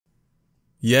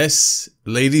Yes,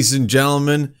 ladies and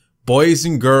gentlemen, boys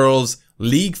and girls,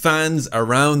 League fans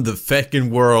around the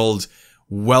feckin' world,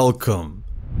 welcome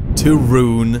to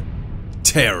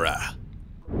Runeterra.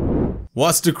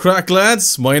 What's the crack,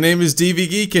 lads? My name is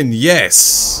DVGeek, and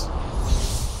yes,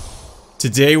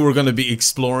 today we're going to be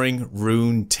exploring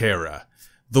Runeterra,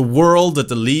 the world that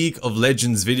the League of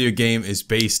Legends video game is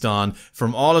based on.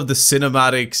 From all of the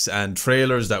cinematics and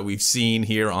trailers that we've seen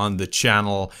here on the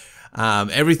channel,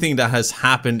 everything that has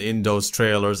happened in those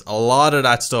trailers, a lot of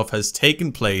that stuff has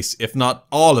taken place, if not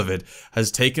all of it,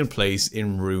 has taken place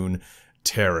in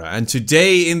Runeterra. And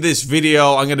today in this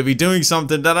video, I'm going to be doing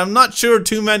something that I'm not sure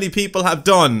too many people have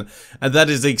done, and that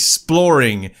is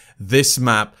exploring this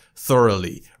map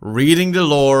thoroughly, reading the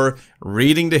lore,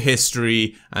 reading the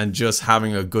history, and just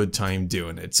having a good time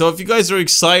doing it. So if you guys are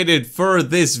excited for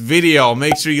this video,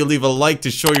 make sure you leave a like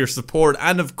to show your support,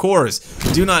 and of course,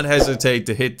 do not hesitate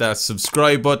to hit that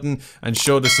subscribe button and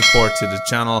show the support to the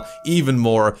channel even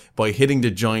more by hitting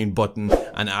the join button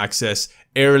and access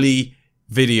early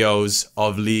videos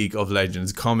of League of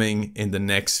Legends coming in the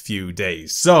next few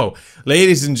days. So,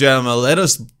 ladies and gentlemen, let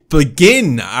us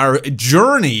begin our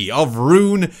journey of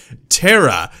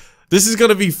Runeterra. This is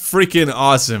gonna be freaking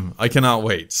awesome. I cannot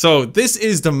wait. So this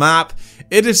is the map.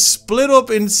 It is split up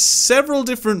in several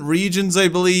different regions, I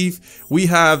believe. We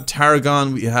have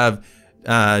Tarragon, we have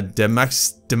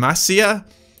Demacia,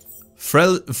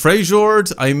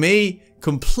 Frejord. I may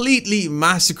completely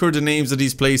massacre the names of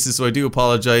these places, so I do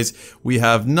apologize. We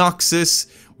have Noxus,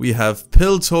 we have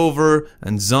Piltover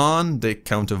and Zon, they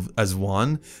count as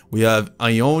one. We have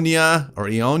Ionia,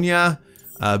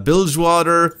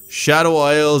 Bilgewater, Shadow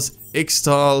Isles,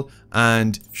 Ixtal,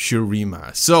 and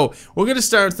Shurima. So we're going to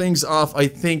start things off, I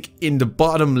think, in the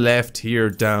bottom left here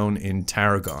down in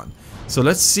Tarragon. So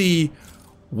let's see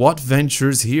what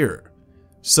ventures here.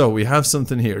 So we have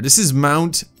something here. This is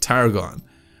Mount Tarragon.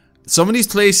 Some of these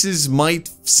places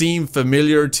might seem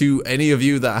familiar to any of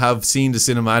you that have seen the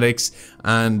cinematics,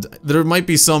 and there might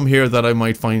be some here that I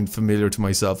might find familiar to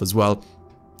myself as well.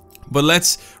 But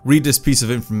let's read this piece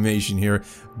of information here.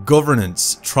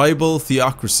 Governance, tribal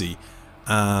theocracy,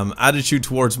 attitude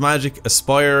towards magic,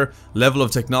 aspire, level of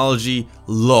technology,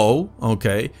 low,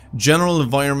 okay. General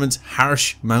environment,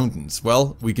 harsh mountains.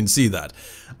 Well, we can see that.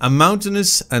 A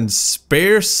mountainous and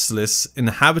sparseless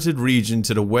inhabited region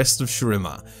to the west of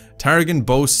Shurima. Tarragon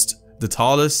boasts the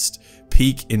tallest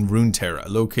peak in Runeterra,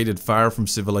 located far from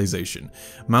civilization.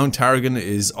 Mount Tarragon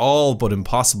is all but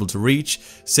impossible to reach,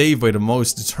 save by the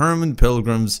most determined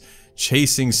pilgrims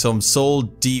chasing some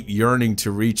soul-deep yearning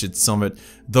to reach its summit.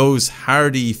 Those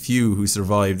hardy few who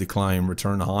survive the climb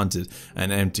return haunted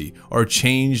and empty, or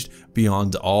changed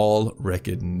beyond all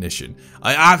recognition.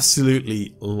 I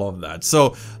absolutely love that.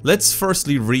 So let's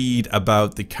firstly read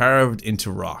about the carved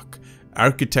into rock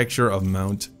architecture of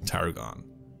Mount Tarragon.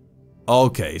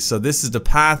 Okay, so this is the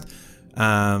path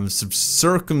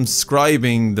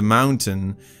circumscribing the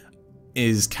mountain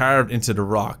is carved into the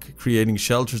rock, creating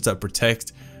shelters that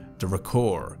protect the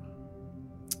Drakortas.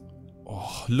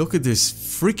 Oh, look at this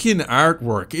freaking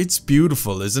artwork. It's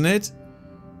beautiful, isn't it?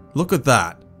 Look at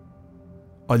that.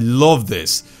 I love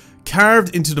this.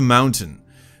 Carved into the mountain,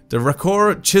 the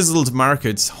Drakortas chiseled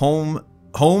markets,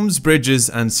 homes, bridges,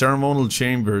 and ceremonial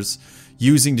chambers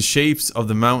using the shapes of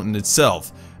the mountain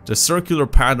itself. The circular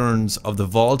patterns of the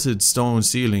vaulted stone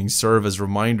ceilings serve as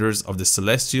reminders of the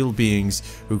celestial beings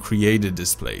who created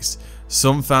this place.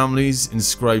 Some families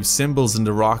inscribe symbols in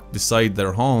the rock beside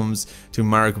their homes to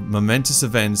mark momentous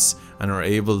events and are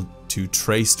able to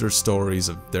trace their stories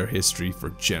of their history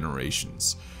for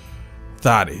generations.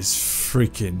 That is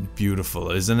freaking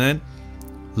beautiful, isn't it?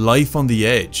 Life on the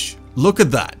edge. Look at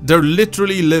that. They're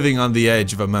literally living on the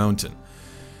edge of a mountain.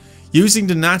 Using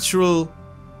the natural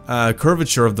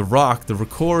curvature of the rock, the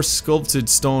Drakortas sculpted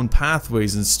stone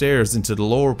pathways and stairs into the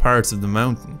lower parts of the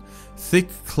mountain. Thick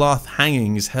cloth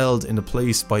hangings held into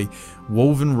place by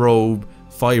woven robe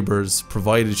fibers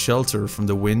provided shelter from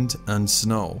the wind and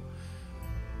snow.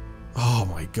 Oh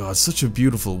my god, such a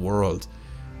beautiful world.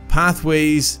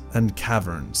 Pathways and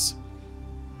caverns.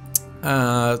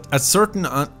 At certain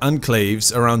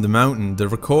enclaves around the mountain, the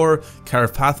Drakortas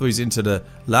carve pathways into the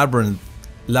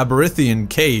Labyrinthian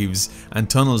caves and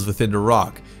tunnels within the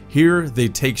rock. Here they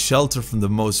take shelter from the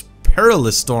most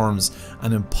perilous storms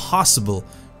and impossible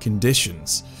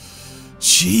conditions.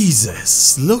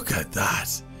 Jesus, look at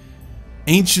that.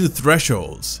 Ancient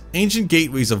thresholds. Ancient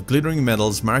gateways of glittering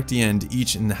metals mark the end of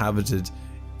each inhabited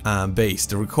base.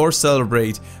 The Drakortas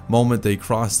celebrate moment they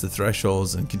cross the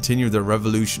thresholds and continue their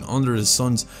revolution under the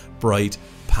sun's bright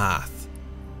path.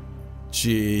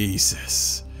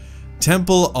 Jesus.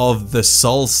 Temple of the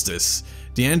Solstice.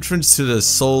 The entrance to the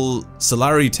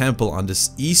Solari temple on the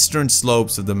eastern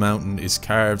slopes of the mountain is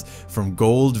carved from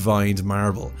gold-vined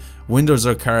marble. Windows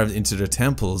are carved into the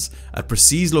temples at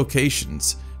precise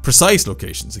locations,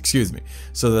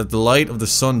 so that the light of the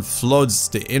sun floods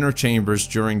the inner chambers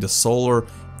during the solar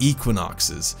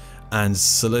equinoxes and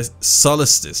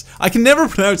solstice. I can never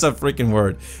pronounce that freaking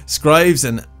word. Scribes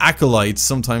and acolytes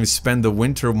sometimes spend the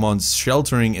winter months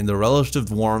sheltering in the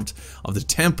relative warmth of the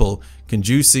temple,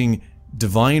 conducing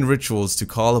divine rituals to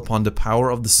call upon the power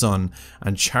of the sun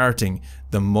and charting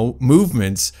the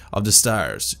movements of the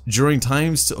stars. During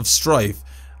times of strife,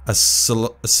 a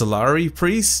Solari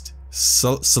priest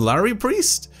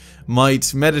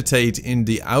might meditate in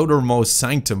the outermost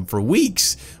sanctum for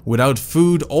weeks without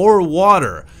food or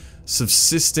water,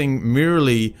 subsisting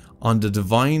merely on the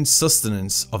divine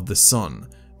sustenance of the sun,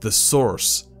 the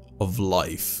source of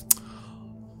life.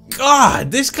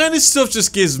 God, this kind of stuff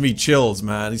just gives me chills,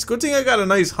 man. It's a good thing I got a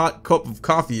nice hot cup of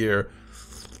coffee here,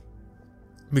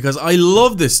 because I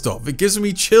love this stuff. It gives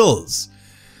me chills.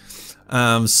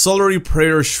 Solari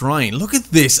Prayer Shrine. Look at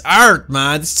this art,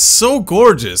 man. It's so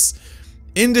gorgeous.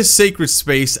 In this sacred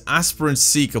space, aspirants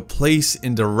seek a place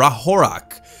in the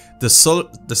Rahorak, the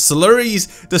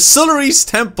Solari's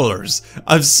Templars.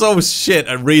 I'm so shit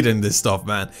at reading this stuff,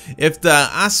 man. If the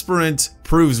aspirant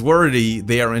proves worthy,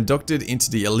 they are inducted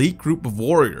into the elite group of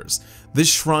warriors.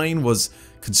 This shrine was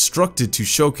constructed to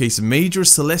showcase major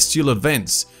celestial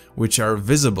events, which are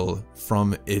visible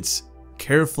from its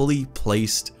carefully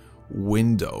placed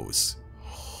windows.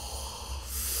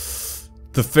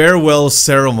 The farewell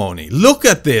ceremony. Look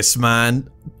at this, man.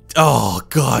 Oh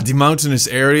god, the mountainous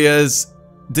areas.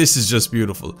 This is just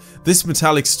beautiful. This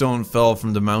metallic stone fell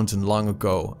from the mountain long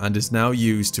ago and is now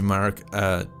used to mark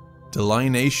a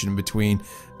delineation between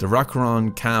the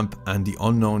Drakortas camp and the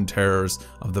unknown terrors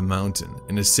of the mountain.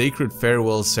 In a sacred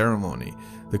farewell ceremony,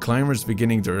 the climbers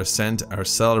beginning their ascent are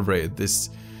celebrated. This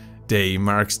day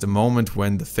marks the moment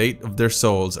when the fate of their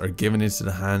souls are given into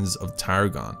the hands of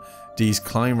Targon. These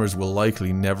climbers will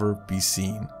likely never be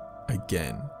seen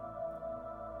again.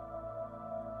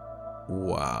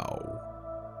 Wow.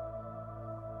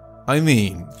 I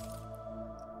mean,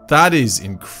 that is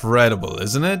incredible,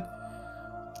 isn't it?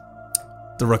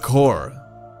 The Rakor.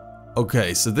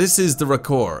 Okay, so this is the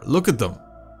Rakor. Look at them.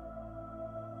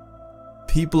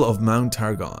 People of Mount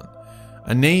Targon.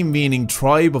 A name meaning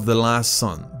tribe of the last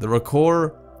sun. The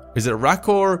Rakor, is it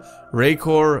Rakor?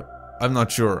 Rakor? I'm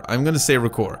not sure. I'm going to say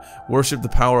Rakor. Worship the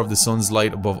power of the sun's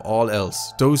light above all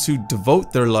else. Those who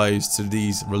devote their lives to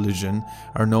these religion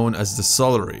are known as the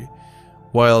Solari,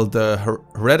 while the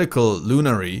heretical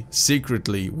Lunari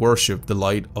secretly worship the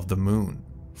light of the moon.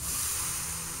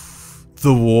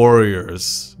 The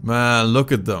warriors. Man,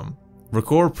 look at them.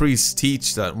 Rakor priests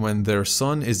teach that when their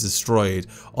sun is destroyed,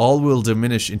 all will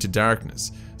diminish into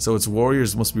darkness, so its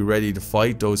warriors must be ready to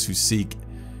fight those who seek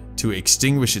to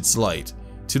extinguish its light.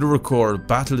 To the Rakor,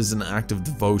 battle is an act of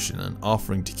devotion and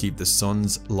offering to keep the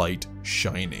sun's light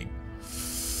shining.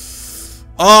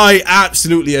 I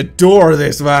absolutely adore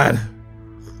this, man.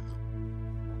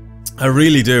 I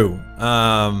really do.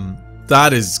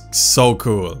 That is so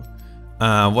cool.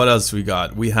 What else we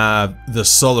got? We have the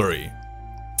Solari.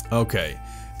 Okay.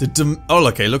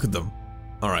 Okay, look at them.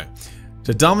 Alright.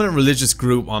 The dominant religious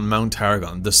group on Mount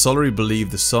Targon, the Solari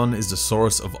believe the sun is the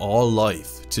source of all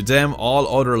life. To them, all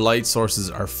other light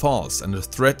sources are false and a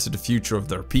threat to the future of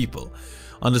their people.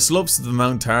 On the slopes of the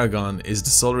Mount Targon is the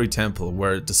Solari Temple,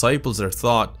 where disciples are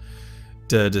taught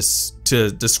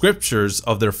the scriptures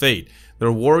of their fate.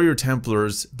 Their warrior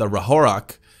templars, the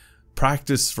Rahorak,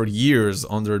 practice for years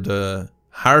under the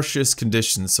harshest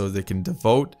conditions so they can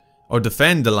defend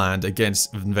the land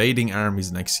against invading armies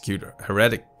and execute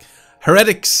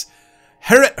heretics.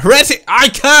 I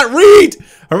can't read!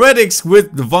 Heretics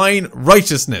with divine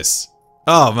righteousness.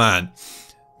 Oh man.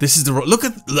 This is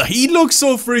he looks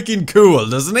so freaking cool,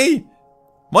 doesn't he?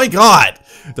 My god.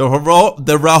 The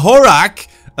Rahorak,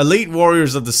 elite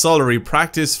warriors of the Solari,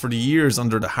 practice for the years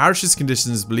under the harshest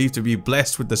conditions, believed to be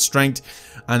blessed with the strength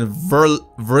and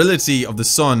virility of the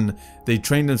sun. They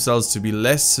train themselves to be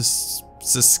less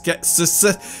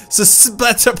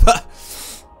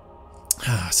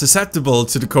susceptible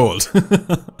to the cold.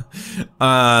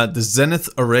 The Zenith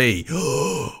Array.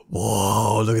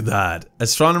 Whoa, look at that.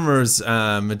 Astronomers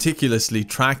meticulously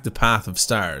track the path of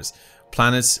stars,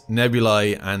 planets,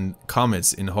 nebulae, and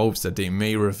comets in hopes that they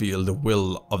may reveal the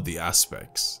will of the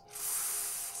aspects.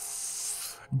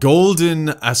 Golden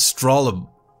Astrolabe?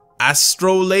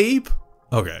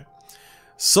 Okay.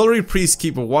 Sulry priests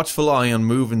keep a watchful eye on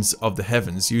movements of the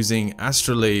heavens, using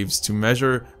astrolabes to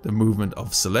measure the movement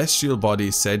of celestial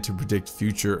bodies said to predict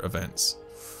future events.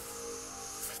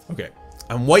 Okay,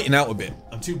 I'm whiting out a bit.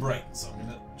 I'm too bright, so I'm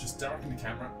gonna just darken the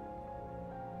camera.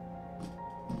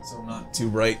 So I'm not too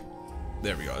bright.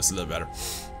 There we go, it's a little better.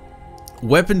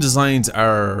 Weapon designs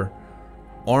are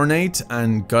ornate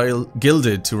and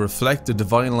gilded to reflect the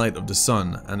divine light of the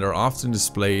sun, and are often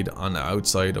displayed on the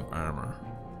outside of armor.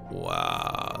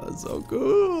 Wow, so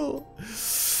cool.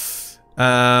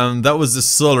 That was the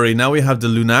Sulry. Now we have the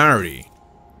Lunari.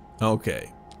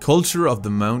 Okay. Culture of the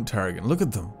Mount Targan. Look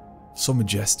at them. So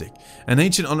majestic. An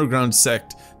ancient underground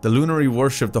sect, the Lunari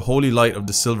worship the holy light of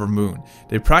the silver moon.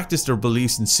 They practice their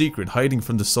beliefs in secret, hiding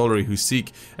from the Sulry who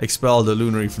seek expel the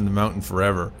Lunari from the mountain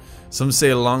forever. Some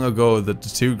say long ago that the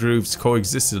two groups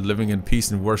coexisted, living in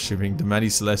peace and worshipping the many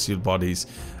celestial bodies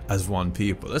as one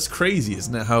people. That's crazy,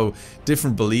 isn't it? How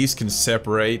different beliefs can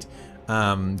separate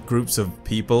groups of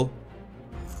people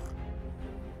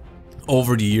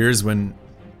over the years. When,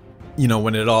 you know,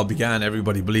 when it all began,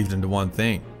 everybody believed in the one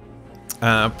thing.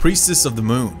 Priestess of the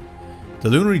Moon. The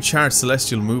Lunary chart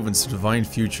celestial movements to divine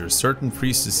future. Certain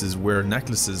priestesses wear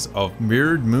necklaces of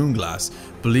mirrored moon glass,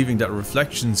 believing that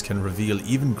reflections can reveal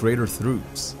even greater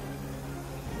truths.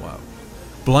 Wow.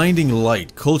 Blinding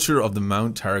light. Culture of the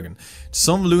Mount Targan.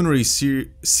 Some Lunary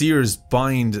seers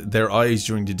bind their eyes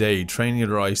during the day, training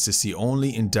their eyes to see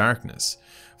only in darkness.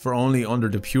 For only under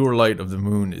the pure light of the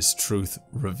moon is truth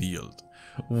revealed.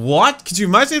 What? Could you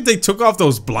imagine if they took off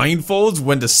those blindfolds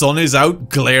when the sun is out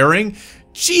glaring?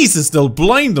 Jesus, they'll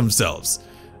blind themselves.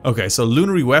 Okay, so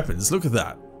Lunary weapons. Look at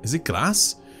that. Is it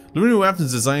glass? Lunary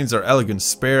weapons designs are elegant,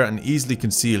 spare, and easily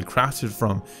concealed, crafted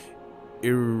from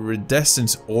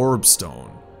iridescent orb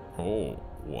stone. Oh,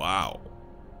 wow.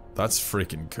 That's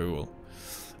freaking cool.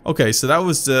 Okay, so that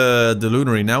was the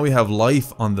Lunary. Now we have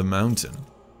life on the mountain.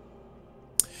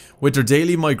 With their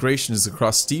daily migrations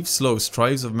across steep slopes,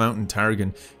 tribes of Mountain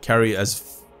Targan carry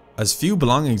as few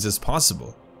belongings as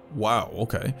possible. Wow,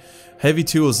 okay. Heavy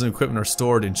tools and equipment are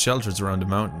stored in shelters around the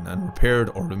mountain and repaired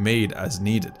or made as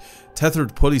needed.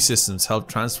 Tethered pulley systems help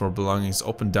transport belongings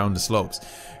up and down the slopes.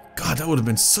 God, that would have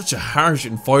been such a harsh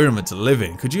environment to live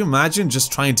in. Could you imagine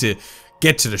just trying to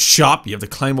get to the shop? You have to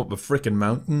climb up a freaking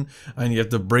mountain and you have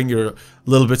to bring your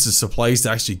little bits of supplies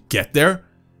to actually get there.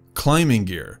 Climbing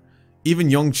gear. Even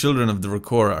young children of the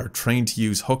Rakora are trained to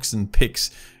use hooks and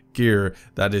picks, gear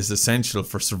that is essential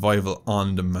for survival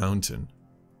on the mountain.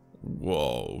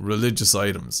 Whoa, religious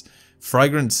items.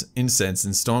 Fragrant incense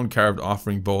and stone-carved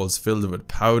offering bowls filled with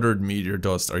powdered meteor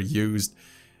dust are used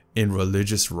in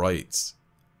religious rites.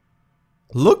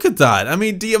 Look at that. I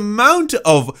mean, the amount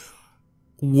of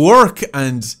work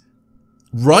and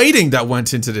writing that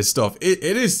went into this stuff,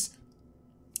 it's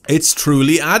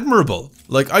truly admirable.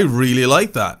 Like, I really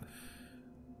like that.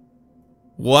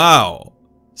 Wow.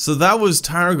 So that was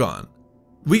Targon.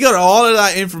 We got all of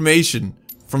that information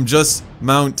from just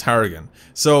Mount Targan.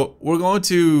 So we're going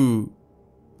to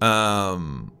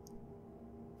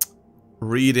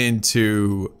read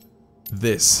into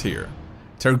this here.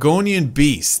 Targonian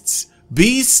beasts.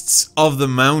 Beasts of the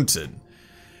mountain.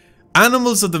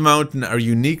 Animals of the mountain are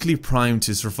uniquely primed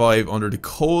to survive under the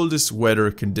coldest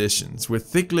weather conditions, with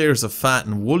thick layers of fat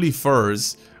and woolly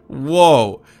furs,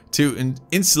 whoa, to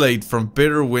insulate from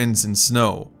bitter winds and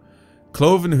snow.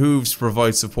 Cloven hooves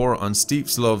provide support on steep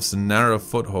slopes and narrow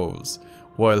footholds,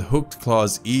 while hooked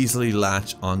claws easily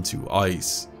latch onto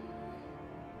ice.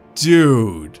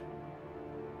 Dude.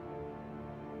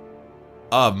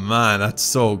 Oh man, that's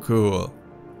so cool.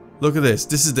 Look at this.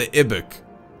 This is the Ibik.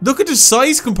 Look at the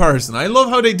size comparison. I love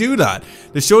how they do that.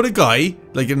 They show the guy,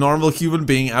 like a normal human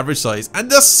being, average size,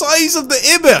 and the size of the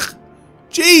Ibik.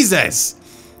 Jesus.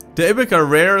 The Ibik are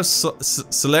rare,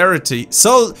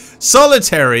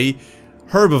 solitary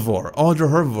herbivore. Oh, they're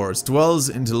herbivores. Dwells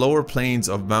in the lower plains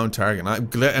of Mount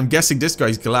Targan. I'm guessing this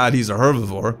guy's glad he's a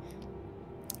herbivore.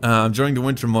 During the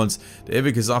winter months, the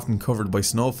Ibik is often covered by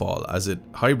snowfall as it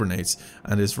hibernates,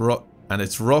 and its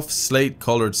rough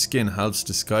slate-colored skin helps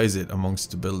disguise it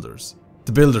amongst the builders.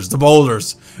 The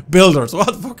boulders. Builders.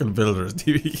 What fucking builders?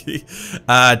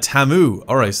 Tamu.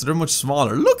 Alright, so they're much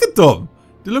smaller. Look at them.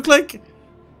 They look like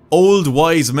old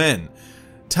wise men.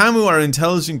 Tamu are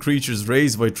intelligent creatures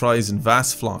raised by tribes in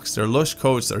vast flocks. Their lush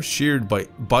coats are sheared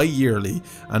bi-yearly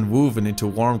and woven into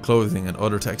warm clothing and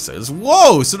other textiles.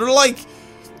 Whoa! So they're like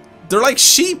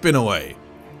sheep in a way.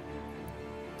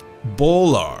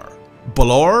 Baller.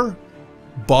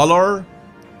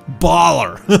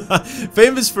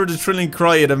 Famous for the thrilling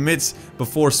cry it emits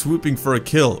before swooping for a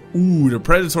kill. Ooh, the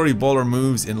predatory baller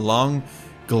moves in long,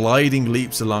 gliding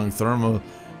leaps along thermal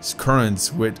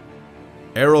currents with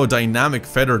aerodynamic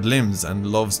feathered limbs and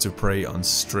loves to prey on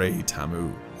stray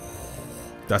tamu.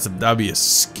 That'd be a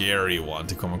scary one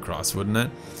to come across, wouldn't it?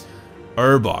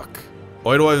 Urbok.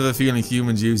 Why do I have a feeling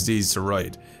humans use these to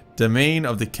ride? The mane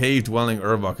of the cave-dwelling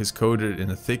Urbok is coated in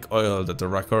a thick oil that the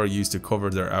Rakura used to cover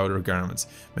their outer garments,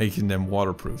 making them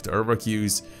waterproof. The Urbok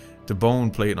used the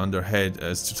bone plate on their head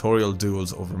as tutorial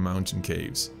duels over mountain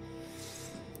caves.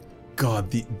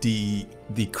 God, the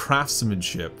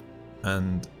craftsmanship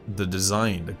and the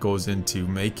design that goes into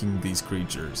making these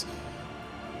creatures,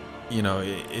 you know,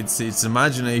 it's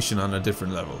imagination on a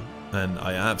different level, and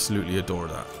I absolutely adore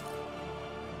that.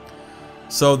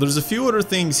 So there's a few other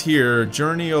things here: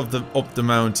 journey of up the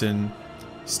mountain,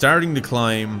 starting the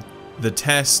climb, the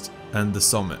test, and the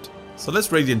summit. So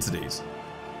let's read into these.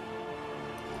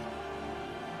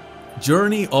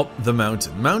 Journey up the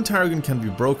mountain. Mount Targon can be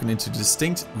broken into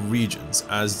distinct regions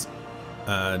as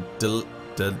delineated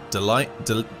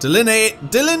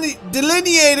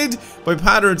by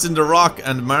patterns in the rock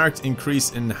and marked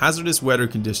increase in hazardous weather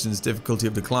conditions, difficulty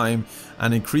of the climb,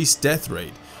 and increased death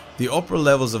rate. The upper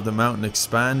levels of the mountain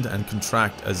expand and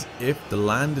contract as if the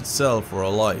land itself were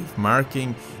alive,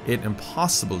 making it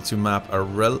impossible to map a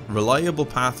reliable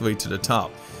pathway to the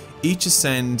top. Each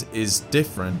ascent is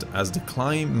different as the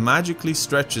climb magically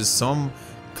stretches. Some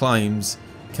climbs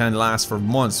can last for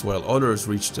months while others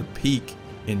reach the peak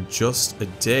in just a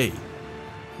day.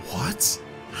 What?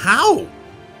 How?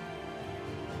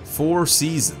 4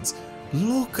 seasons.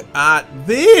 Look at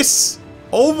this!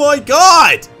 Oh my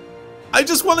god! I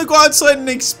just want to go outside and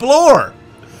explore!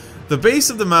 The base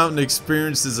of the mountain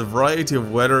experiences a variety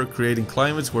of weather, creating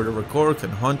climates where the Rakura can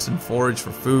hunt and forage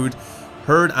for food,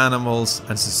 herd animals,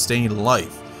 and sustain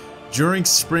life. During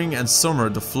spring and summer,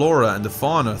 the flora and the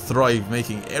fauna thrive,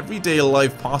 making everyday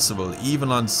life possible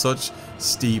even on such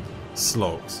steep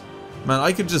slopes. Man,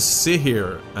 I could just sit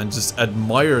here and just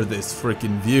admire this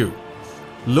freaking view.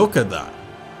 Look at that.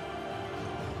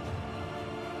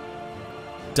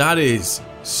 That is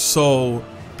so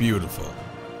beautiful.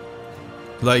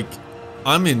 Like,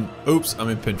 I'm in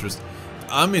Pinterest.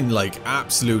 I'm in like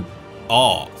absolute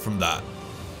awe from that.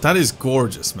 That is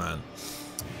gorgeous, man.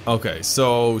 Okay,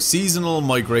 so seasonal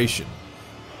migration.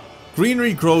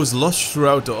 Greenery grows lush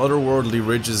throughout the otherworldly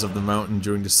ridges of the mountain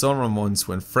during the summer months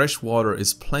when fresh water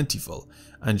is plentiful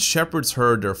and shepherds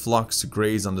herd their flocks to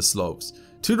graze on the slopes.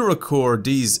 To the Rakura,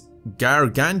 these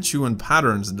gargantuan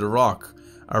patterns in the rock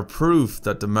are proof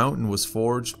that the mountain was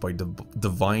forged by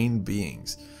divine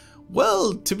beings.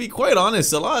 Well, to be quite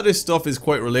honest, a lot of this stuff is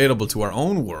quite relatable to our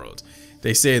own world.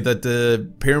 They say that the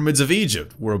pyramids of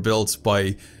Egypt were built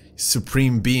by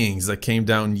supreme beings that came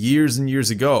down years and years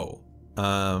ago.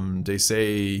 They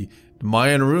say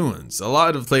Mayan ruins. A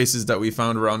lot of places that we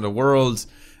found around the world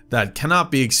that cannot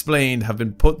be explained have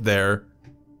been put there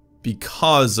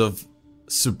because of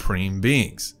supreme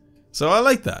beings. So I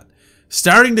like that.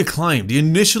 Starting to climb, the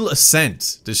initial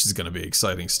ascent. This is going to be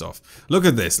exciting stuff. Look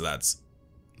at this, lads.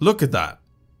 Look at that.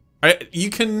 You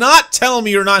cannot tell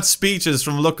me you're not speechless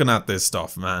from looking at this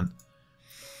stuff, man.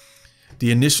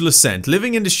 The initial ascent.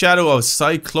 Living in the shadow of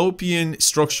cyclopean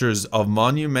structures of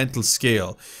monumental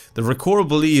scale, the Rakura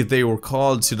believe they were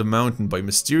called to the mountain by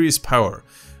mysterious power.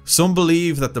 Some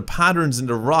believe that the patterns in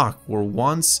the rock were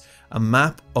once a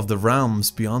map of the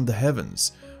realms beyond the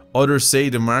heavens. Others say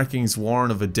the markings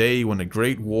warn of a day when a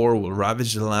great war will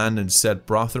ravage the land and set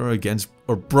brother against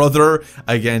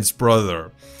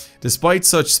brother. Despite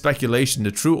such speculation,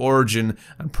 the true origin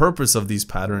and purpose of these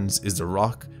patterns is the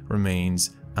rock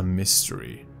remains a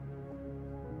mystery.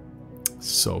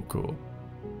 So cool.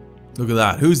 Look at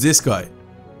that. Who's this guy?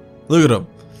 Look at him.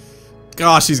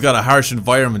 Gosh, he's got a harsh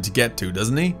environment to get to,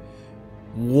 doesn't he?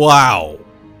 Wow.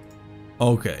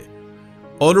 Okay.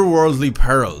 Otherworldly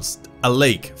perils. A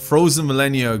lake, frozen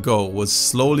millennia ago, was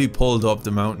slowly pulled up the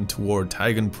mountain toward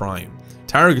Targon Prime.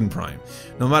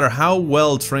 No matter how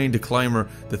well trained a climber,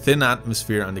 the thin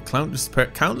atmosphere and the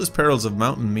countless perils of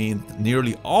mountain mean that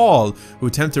nearly all who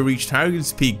attempt to reach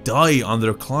Targon's peak die on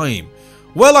their climb.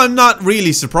 Well, I'm not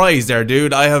really surprised there,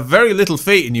 dude. I have very little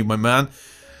faith in you, my man.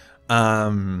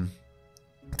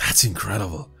 That's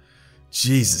incredible.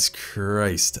 Jesus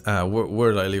Christ.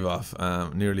 Where did I leave off?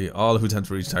 Nearly all who attempt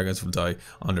to reach Targon will die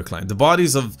on their climb. The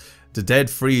bodies of the dead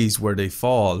freeze where they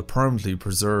fall, permanently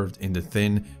preserved in the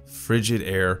thin, frigid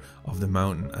air of the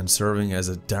mountain and serving as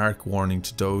a dark warning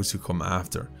to those who come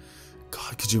after.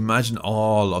 God, could you imagine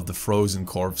all of the frozen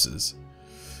corpses?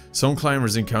 Some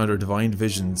climbers encounter divine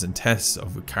visions and tests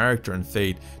of character and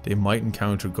fate. They might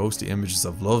encounter ghostly images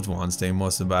of loved ones they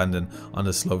must abandon on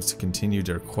the slopes to continue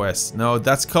their quest. No,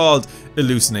 that's called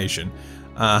hallucination.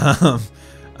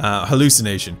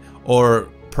 hallucination, or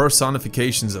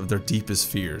personifications of their deepest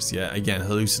fears. Yeah, again,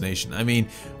 hallucination. I mean,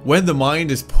 when the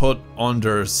mind is put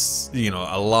under, you know,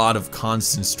 a lot of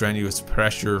constant strenuous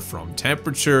pressure from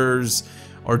temperatures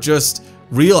or just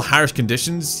real harsh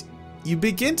conditions, you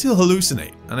begin to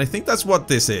hallucinate, and I think that's what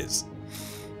this is.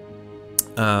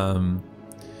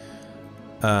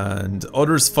 And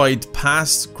others fight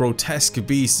past grotesque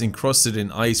beasts encrusted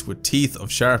in ice with teeth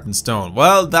of sharpened stone.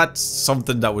 Well, that's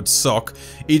something that would suck.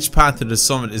 Each path to the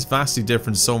summit is vastly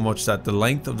different, so much that the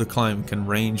length of the climb can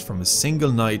range from a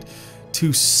single night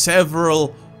to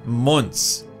several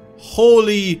months.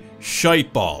 Holy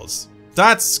shite balls.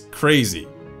 That's crazy.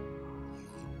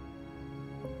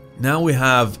 Now we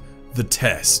have the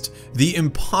test. The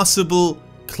impossible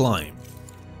climb.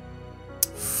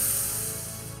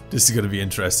 This is going to be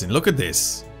interesting. Look at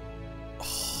this.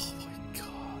 Oh my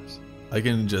god. I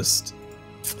can just...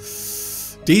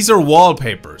 These are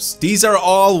wallpapers. These are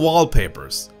all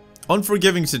wallpapers.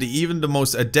 Unforgiving to even the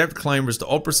most adept climbers, the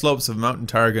upper slopes of Mount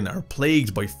Targon are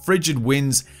plagued by frigid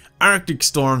winds, Arctic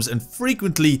storms, and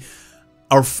frequent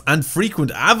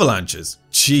avalanches.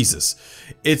 Jesus.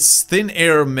 Its thin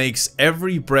air makes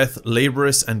every breath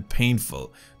laborious and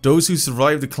painful. Those who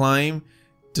survive the climb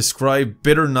describe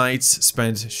bitter nights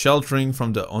spent sheltering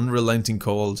from the unrelenting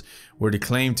cold, where they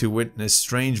claim to witness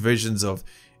strange visions of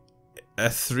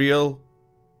ethereal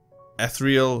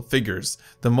figures.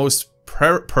 The most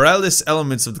perilous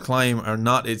elements of the climb are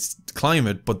not its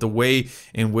climate, but the way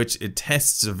in which it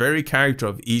tests the very character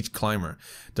of each climber.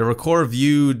 The Drakortas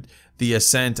viewed the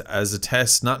ascent as a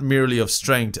test not merely of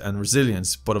strength and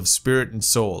resilience, but of spirit and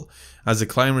soul, as the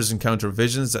climbers encounter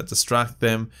visions that distract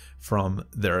them from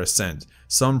their ascent.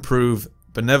 Some prove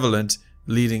benevolent,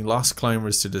 leading lost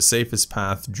climbers to the safest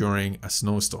path during a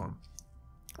snowstorm,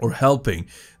 or helping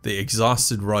the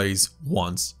exhausted rise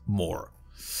once more.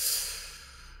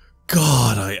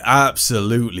 God, I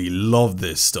absolutely love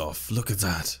this stuff. Look at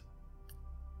that.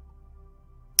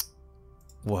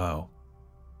 Wow.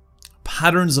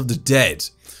 Patterns of the dead.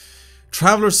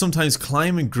 Travelers sometimes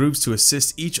climb in groups to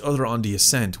assist each other on the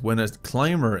ascent. When a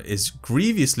climber is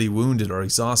grievously wounded or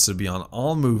exhausted beyond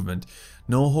all movement,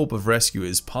 no hope of rescue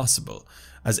is possible.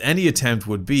 As any attempt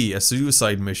would be a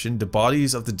suicide mission, the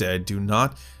bodies of the dead do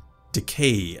not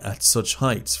decay at such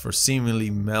heights, for seemingly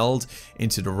meld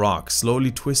into the rock,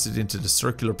 slowly twisted into the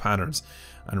circular patterns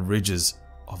and ridges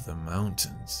of the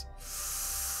mountains.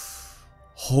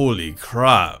 Holy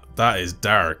crap, that is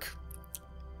dark.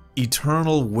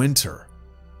 Eternal winter.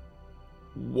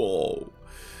 Whoa.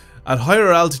 At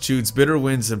higher altitudes, bitter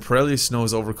winds and perilous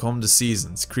snows overcome the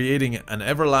seasons, creating an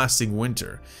everlasting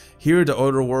winter. Here, the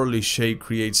otherworldly shape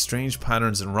creates strange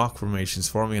patterns and rock formations,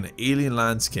 forming an alien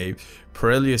landscape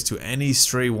perilous to any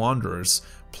stray wanderers.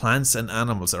 Plants and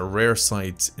animals are rare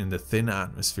sights in the thin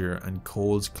atmosphere and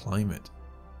cold climate.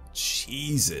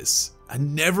 Jesus. A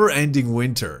never-ending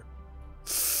winter.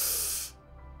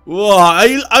 Whoa,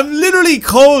 I'm literally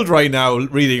cold right now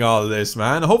reading all of this,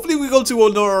 man. Hopefully we go to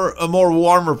a more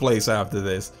warmer place after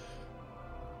this.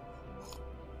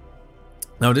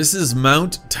 Now this is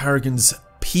Mount Targon's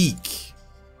peak.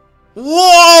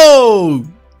 Whoa!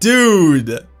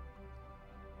 Dude!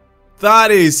 That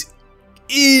is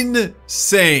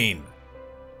insane.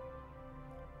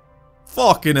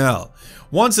 Fucking hell.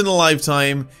 Once in a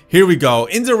lifetime, here we go.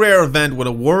 In the rare event when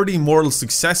a worthy mortal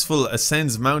successfully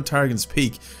ascends Mount Targon's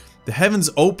peak, the heavens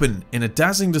open in a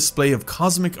dazzling display of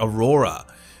cosmic aurora.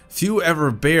 Few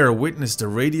ever bear witness the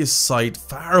radiant sight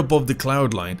far above the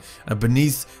cloud line and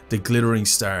beneath the glittering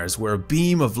stars, where a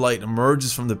beam of light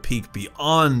emerges from the peak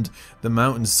beyond the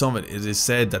mountain summit. It is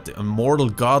said that the immortal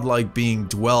godlike being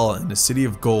dwell in a city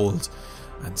of gold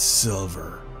and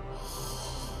silver.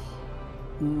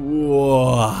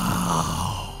 Wow,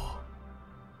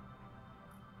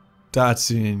 that's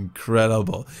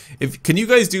incredible. Can you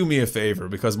guys do me a favor,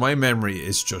 because my memory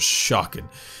is just shocking.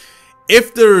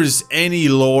 If there's any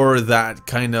lore that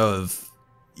kind of,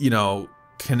 you know,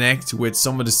 connect with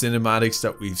some of the cinematics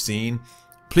that we've seen,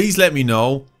 please let me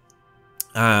know,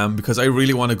 because I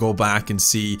really want to go back and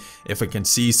see if I can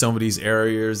see some of these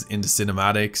areas in the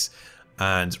cinematics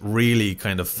and really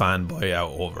kind of fanboy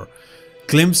out over.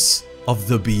 Glimpse of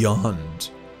the beyond.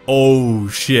 Oh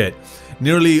shit.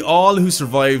 Nearly all who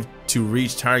survived to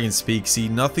reach Targon's peak see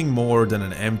nothing more than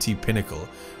an empty pinnacle,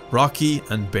 rocky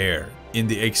and bare. In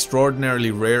the extraordinarily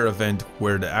rare event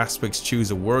where the aspects choose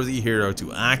a worthy hero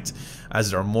to act as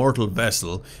their mortal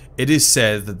vessel, it is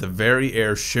said that the very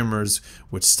air shimmers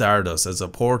with stardust as a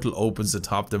portal opens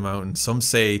atop the mountain. Some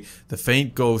say the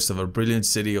faint ghost of a brilliant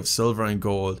city of silver and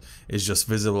gold is just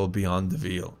visible beyond the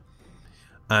veil.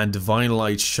 and divine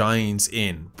light shines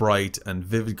in bright and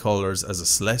vivid colors as a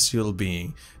celestial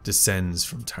being descends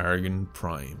from Targon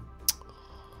Prime.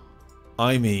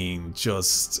 I mean,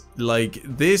 just like,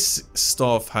 this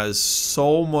stuff has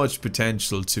so much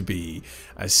potential to be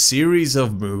a series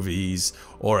of movies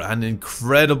or an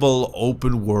incredible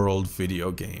open world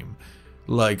video game.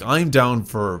 Like, I'm down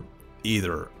for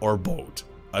either or both.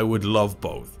 I would love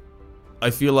both. I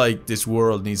feel like this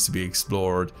world needs to be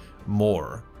explored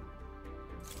more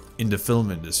in the film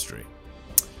industry.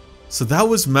 So that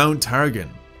was Mount Targon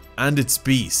and its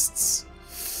beasts,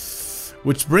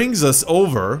 which brings us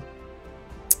over.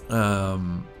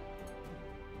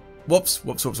 Whoops.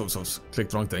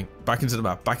 Clicked the wrong thing. Back into the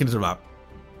map.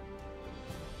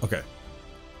 Okay.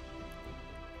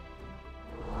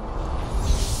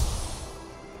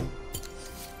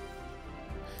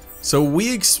 So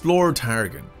we explored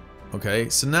Targon. Okay,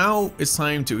 so now it's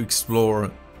time to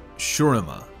explore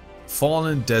Shurima,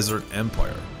 Fallen Desert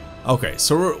Empire. Okay,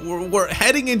 so we're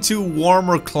heading into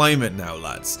warmer climate now,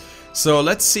 lads. So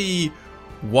let's see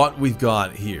what we've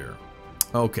got here.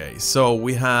 Okay, so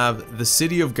we have the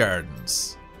City of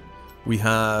Gardens. We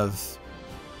have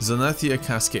Xanathia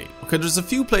Cascade. Okay, there's a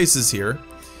few places here,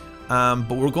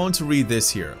 but we're going to read this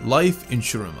here. Life in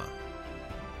Shurima.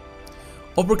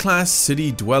 Upper class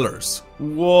city dwellers.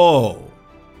 Whoa.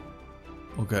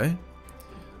 Okay.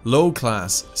 Low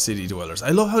class city dwellers.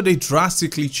 I love how they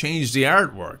drastically changed the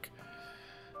artwork.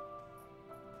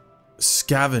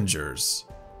 Scavengers.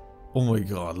 Oh my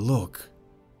god, look.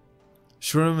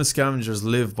 Shurima scavengers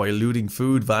live by looting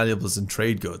food, valuables and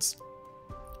trade goods.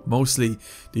 Mostly,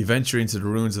 they venture into the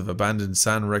ruins of abandoned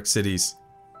sand-wrecked cities.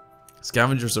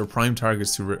 Scavengers are prime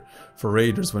targets for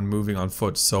raiders when moving on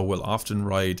foot, so will often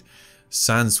ride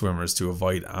sand swimmers to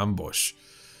avoid ambush.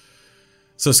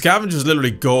 So scavengers literally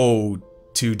go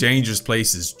to dangerous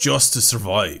places just to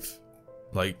survive.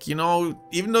 Like, you know,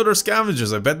 even though they're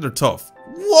scavengers, I bet they're tough.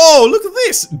 Whoa, look at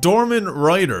this! Dorman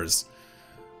Riders.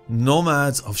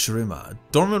 Nomads of Shurima.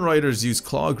 Dorman Riders use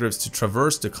claw grips to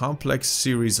traverse the complex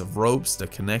series of ropes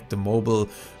that connect the mobile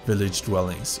village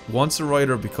dwellings. Once a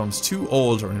rider becomes too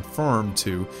old or infirm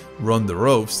to run the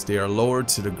ropes, they are lowered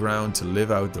to the ground to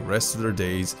live out the rest of their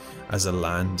days as a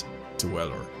land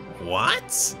dweller.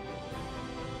 What?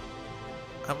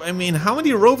 I mean, how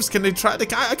many ropes can they try?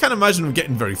 I can't imagine them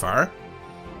getting very far.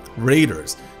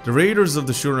 Raiders. The raiders of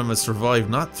the Shurima survive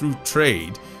not through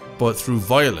trade, but through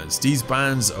violence. These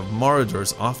bands of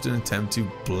marauders often attempt to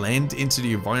blend into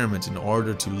the environment in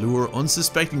order to lure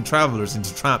unsuspecting travelers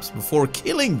into traps before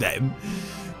killing them,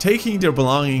 taking their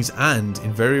belongings and,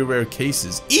 in very rare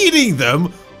cases, eating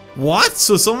them. What?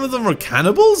 So some of them are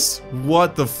cannibals?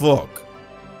 What the fuck?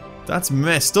 That's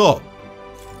messed up.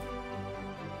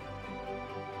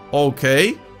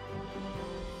 Okay.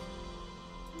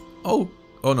 Oh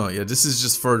no, yeah, this is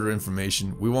just further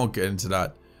information. We won't get into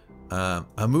that.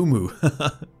 Amumu.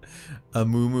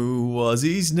 Amumu was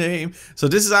his name. So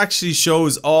this actually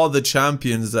shows all the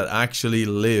champions that actually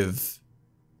live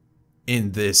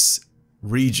in this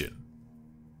region.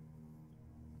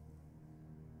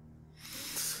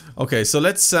 Okay, so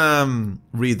let's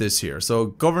read this here. So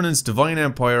governance, divine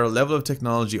empire, level of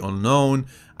technology unknown,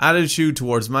 attitude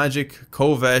towards magic,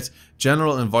 covet,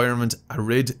 general environment,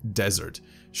 arid desert.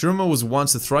 Shurima was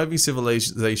once a thriving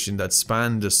civilization that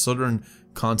spanned the southern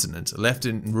continent, left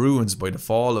in ruins by the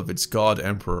fall of its god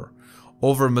emperor.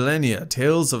 Over millennia,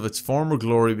 tales of its former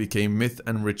glory became myth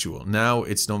and ritual. Now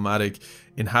its nomadic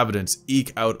inhabitants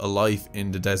eke out a life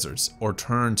in the deserts or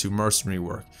turn to mercenary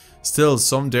work. Still,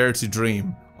 some dare to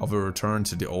dream of a return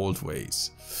to the old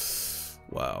ways.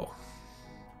 Wow.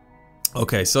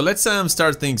 Okay, so let's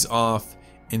start things off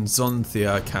in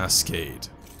Xanathia Cascade.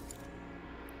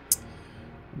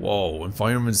 Whoa,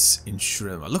 environments in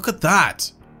Shurima. Look at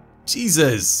that!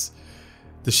 Jesus!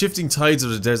 The shifting tides of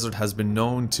the desert has been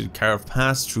known to carve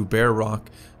paths through bare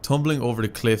rock, tumbling over the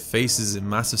cliff faces in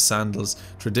massive sandals.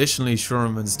 Traditionally,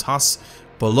 Shurimans toss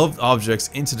beloved objects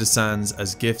into the sands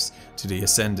as gifts to the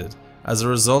ascended. As a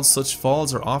result, such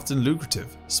falls are often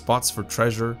lucrative spots for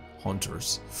treasure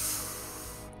hunters.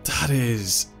 That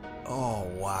is... oh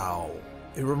wow.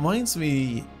 It reminds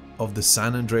me of the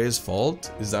San Andreas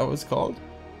Fault. Is that what it's called?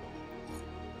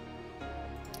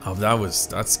 Oh,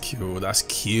 that's cool. That's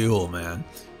cool, man.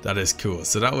 That is cool.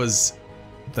 So that was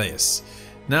this.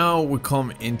 Now we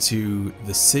come into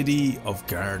the City of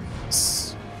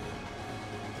Gardens.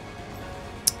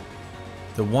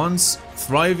 The once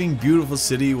thriving, beautiful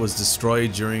city was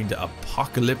destroyed during the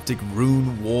apocalyptic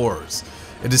Rune Wars.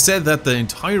 It is said that the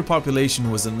entire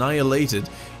population was annihilated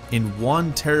in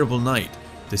one terrible night.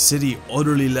 The city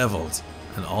utterly leveled,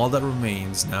 and all that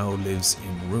remains now lives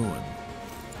in ruin.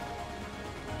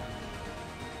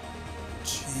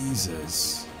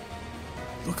 Jesus.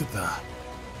 Look at that.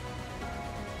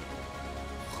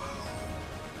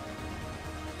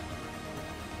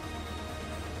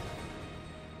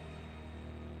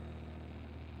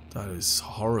 That is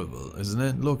horrible, isn't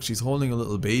it? Look, she's holding a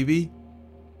little baby.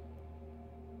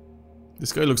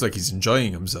 This guy looks like he's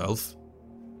enjoying himself.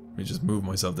 Let me just move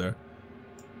myself there.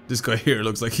 This guy here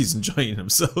looks like he's enjoying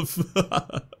himself.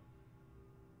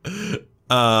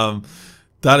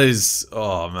 That is...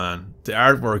 Oh, man. The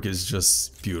artwork is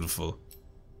just beautiful.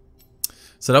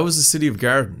 So that was the City of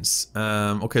Gardens.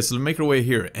 Okay, so we'll make our way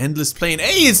here. Endless Plain.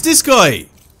 Hey, it's this guy!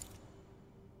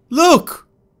 Look!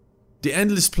 The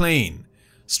Endless Plain.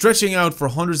 Stretching out for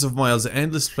hundreds of miles, the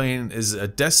Endless Plain is a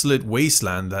desolate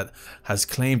wasteland that has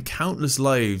claimed countless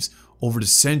lives over the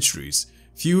centuries.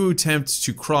 Few who attempt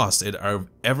to cross it are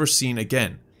ever seen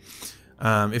again.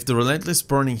 If the relentless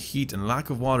burning heat and lack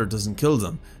of water doesn't kill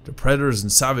them, the predators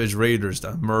and savage raiders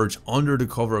that emerge under the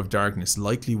cover of darkness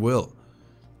likely will.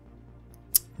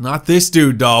 Not this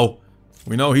dude though.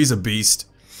 We know he's a beast.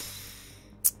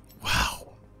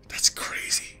 Wow, that's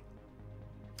crazy.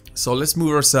 So let's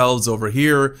move ourselves over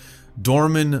here.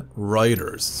 Dorman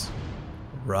Riders.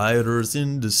 Riders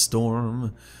in the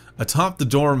storm. Atop the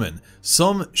Dorman,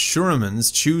 some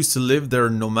Shuramans choose to live their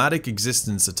nomadic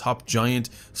existence atop giant,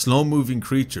 slow-moving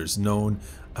creatures known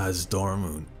as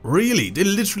Dormoon. Really? They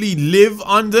literally live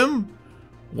on them?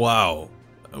 Wow.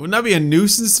 Wouldn't that be a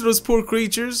nuisance to those poor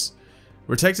creatures?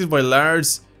 Protected by large,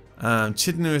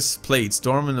 chitinous plates,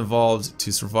 Dorman evolved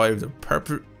to survive the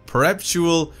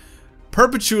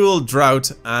perpetual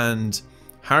drought and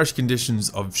harsh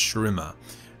conditions of Shurima.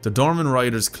 The Dorman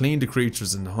Riders clean the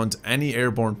creatures and hunt any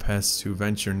airborne pests who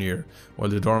venture near, while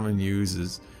the Dorman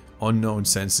uses unknown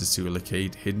senses to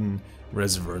locate hidden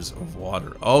reservoirs of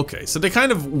water. Okay, so they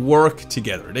kind of work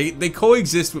together. They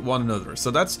coexist with one another. So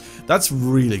that's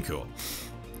really cool.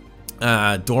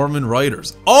 Dorman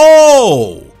Riders.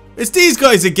 Oh! It's these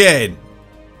guys again!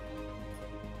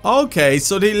 Okay,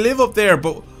 so they live up there,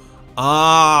 but...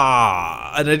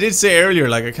 Ah, and I did say earlier,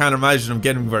 like, I can't imagine them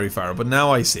getting very far, but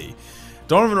now I see.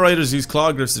 Dorman Riders use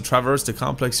claw grips to traverse the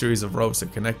complex series of ropes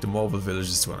that connect the mobile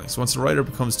villages to ice. Once a rider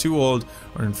becomes too old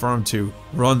or infirm to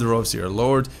run the ropes, they are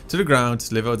lowered to the ground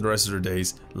to live out the rest of their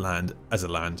days as a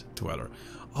land dweller.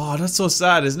 Oh, that's so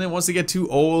sad, isn't it? Once they get too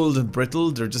old and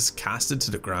brittle, they're just casted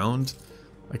to the ground.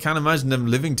 I can't imagine them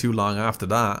living too long after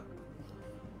that.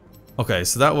 Okay,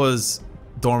 so that was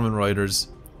Dorman Riders.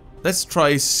 Let's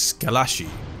try Skalashi.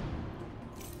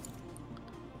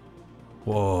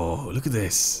 Whoa, look at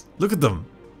this. Look at them.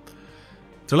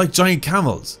 They're like giant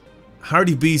camels.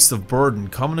 Hardy beasts of burden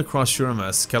common across Shurima,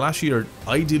 Skalashi are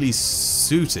ideally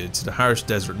suited to the harsh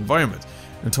desert environment.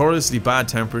 Notoriously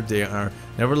bad-tempered, they are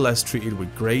nevertheless treated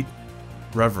with great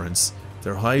reverence.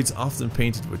 Their hides often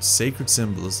painted with sacred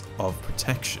symbols of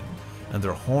protection, and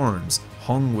their horns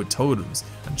hung with totems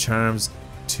and charms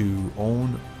to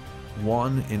own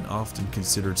one in often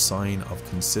considered sign of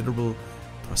considerable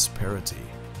prosperity.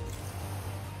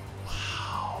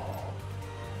 Wow.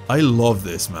 I love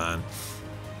this, man.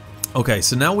 Okay,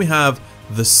 so now we have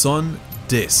the Sun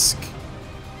Disc.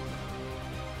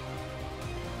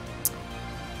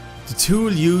 The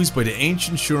tool used by the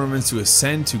ancient Shuramans to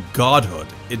ascend to godhood.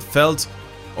 It fell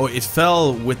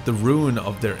with the ruin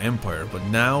of their empire, but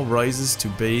now rises to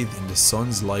bathe in the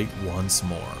sun's light once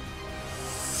more.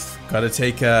 Gotta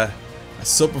take a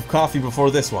sip of coffee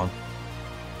before this one.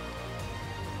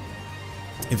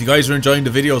 If you guys are enjoying the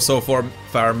video so far,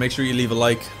 make sure you leave a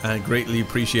like, and greatly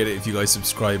appreciate it if you guys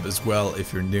subscribe as well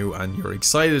if you're new and you're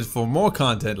excited for more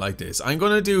content like this. I'm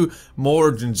gonna do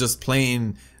more than just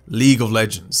playing League of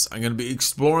Legends. I'm gonna be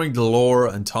exploring the lore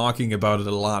and talking about it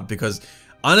a lot because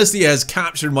honestly it has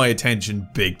captured my attention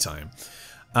big time.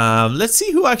 Let's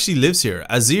see who actually lives here.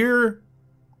 Azir,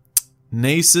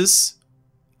 Nasus,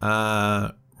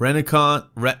 Renekton,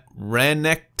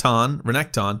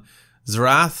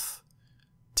 Zrath,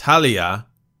 Talia,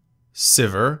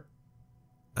 Sivir,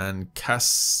 and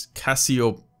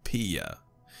Cassiopeia.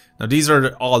 Now these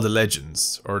are all the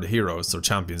legends, or the heroes, or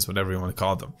champions, whatever you want to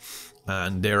call them.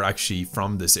 And they're actually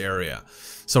from this area.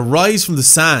 So Rise from the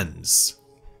Sands.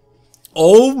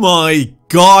 Oh my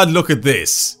god, look at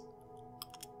this.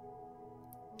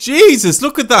 Jesus,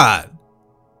 look at that.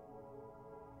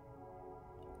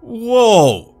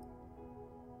 Whoa.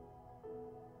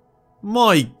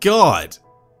 My god.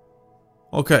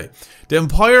 Okay, the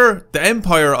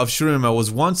Empire of Shurima was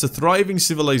once a thriving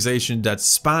civilization that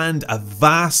spanned a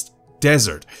vast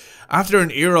desert. After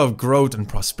an era of growth and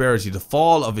prosperity, the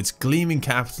fall of its gleaming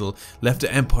capital left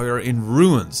the empire in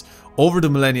ruins. Over the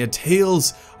millennia,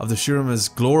 tales of the Shurima's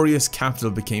glorious capital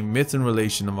became myth and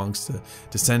relation amongst the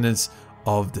descendants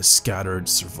of the scattered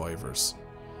survivors.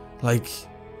 Like,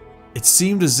 it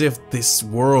seemed as if this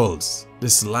world,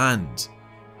 this land,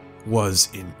 was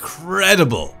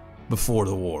incredible before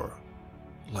the war.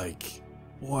 Like,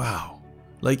 wow.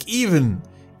 Like, even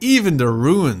the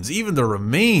ruins, even the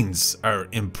remains are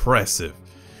impressive.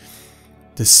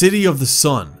 The City of the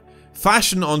Sun.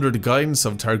 Fashioned under the guidance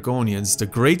of Targonians, the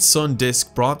Great Sun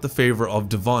Disk brought the favor of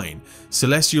divine,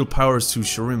 celestial powers to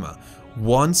Shurima.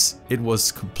 Once it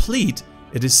was complete,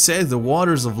 it is said the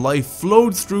waters of life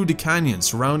flowed through the canyon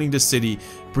surrounding the city,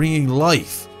 bringing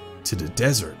life to the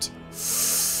desert.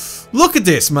 Look at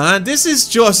this, man. This is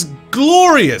just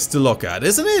glorious to look at,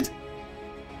 isn't it?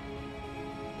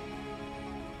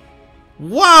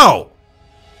 Wow.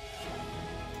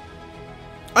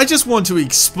 I just want to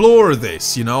explore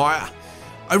this, you know. I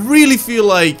really feel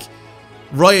like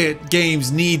Riot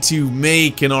Games need to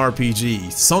make an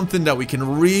RPG. Something that we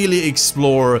can really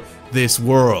explore this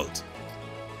world.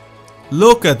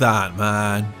 Look at that,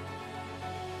 man.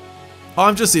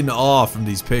 I'm just in awe from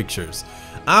these pictures.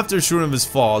 After Shurima's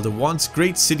fall, the once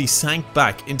great city sank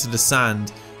back into the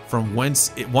sand from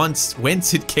whence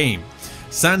it came.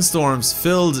 Sandstorms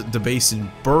filled the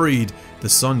basin, buried the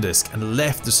sun disk, and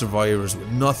left the survivors with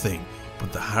nothing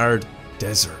but the hard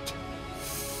desert.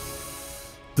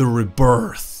 The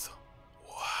rebirth.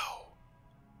 Wow.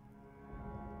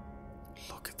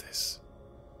 Look at this.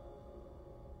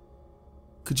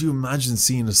 Could you imagine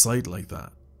seeing a sight like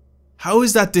that? How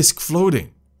is that disk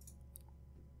floating?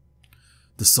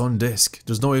 The sun disk.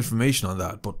 There's no information on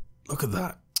that, but look at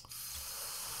that.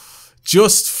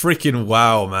 Just freaking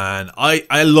wow, man.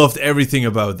 I loved everything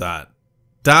about that.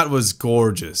 That was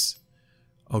gorgeous.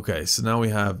 Okay, so now we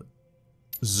have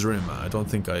Zrima. I don't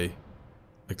think I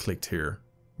clicked here.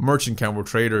 Merchant camp where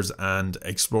traders and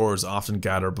explorers often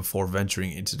gather before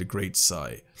venturing into the Great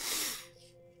Sai.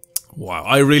 Wow,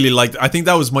 I really liked it. I think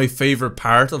that was my favorite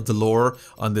part of the lore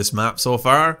on this map so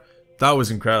far. That was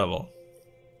incredible.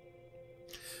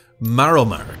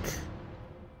 Marrowmark.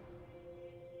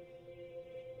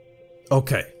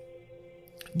 Okay.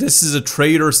 This is a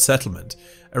trader settlement.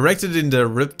 Erected in the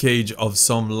ribcage of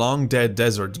some long-dead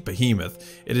desert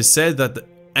behemoth, it is said that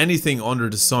anything under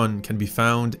the sun can be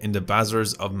found in the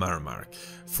bazaars of Marrowmark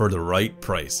for the right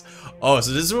price. Oh,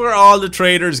 so this is where all the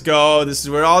traders go. This is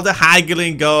where all the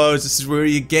haggling goes. This is where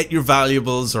you get your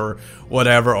valuables or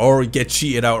whatever, or get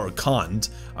cheated out or conned,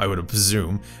 I would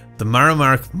presume. The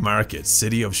Marrowmark Market,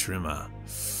 City of Shurima.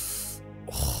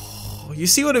 You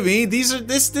see what I mean?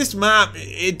 This map,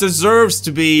 it deserves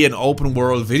to be an open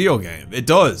world video game. It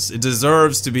does. It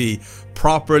deserves to be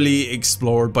properly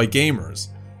explored by gamers.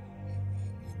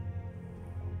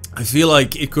 I feel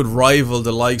like it could rival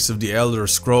the likes of the Elder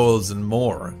Scrolls and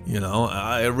more, you know?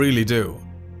 I really do.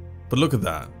 But look at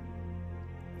that.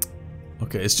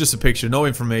 Okay, it's just a picture, no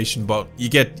information, but you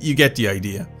get the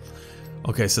idea.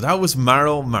 Okay, so that was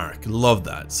Marrowmark. Love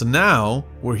that. So now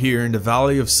we're here in the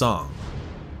Valley of Song.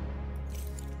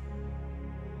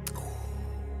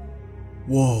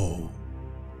 Whoa.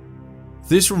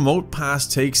 This remote pass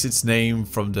takes its name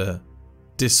from the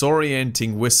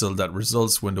disorienting whistle that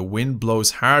results when the wind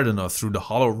blows hard enough through the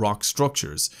hollow rock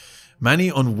structures. Many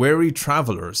unwary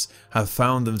travelers have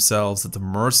found themselves at the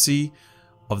mercy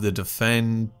of the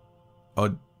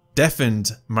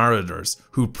deafened marauders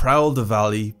who prowl the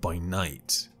valley by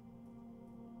night.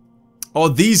 Oh,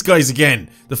 these guys again,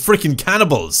 the freaking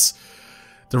cannibals.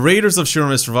 The raiders of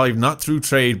Shurima survive not through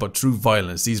trade but through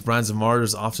violence. These brands of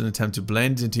marauders often attempt to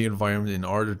blend into the environment in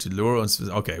order to lure us.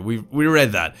 Okay, we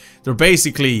read that. They're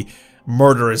basically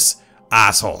murderous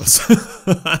assholes.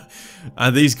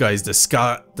 And these guys, the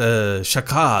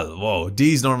Shakal. Whoa,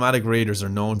 these nomadic raiders are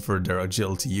known for their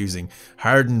agility, using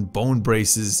hardened bone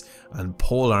braces and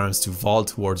pole arms to vault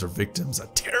towards their victims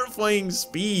at terrifying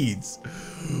speeds.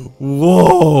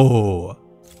 Whoa,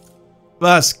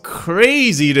 that's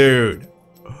crazy, dude.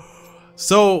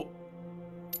 So,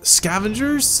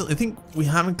 scavengers, I think we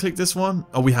haven't clicked this one.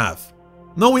 Oh, we have.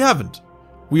 No, we haven't.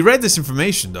 We read this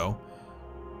information though.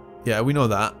 Yeah, we know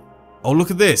that. Oh, look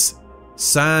at this.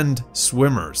 Sand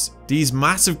swimmers. These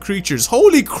massive creatures.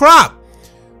 Holy crap!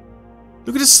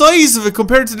 Look at the size of it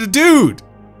compared to the dude.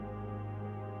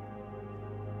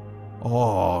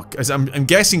 Oh, I'm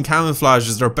guessing camouflage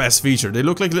is their best feature. They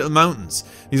look like little mountains.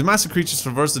 These massive creatures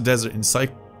traverse the desert in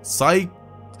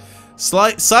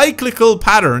cyclical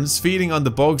patterns, feeding on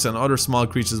the bugs and other small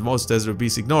creatures most desert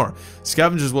beasts ignore.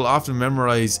 Scavengers will often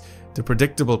memorize the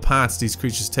predictable paths these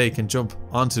creatures take and jump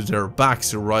onto their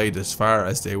backs to ride as far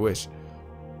as they wish.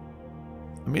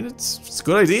 I mean, it's a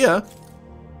good idea.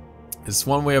 It's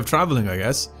one way of traveling, I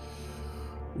guess.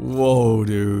 Whoa,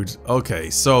 dude. Okay,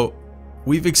 so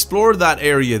we've explored that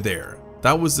area there.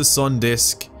 That was the sun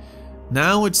disk.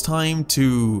 Now it's time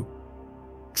to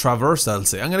traverse, I'll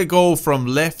say. I'm going to go from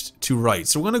left to right.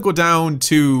 So we're going to go down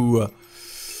to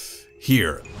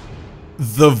here.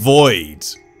 The Void.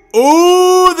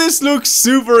 Oh, this looks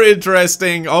super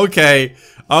interesting. Okay.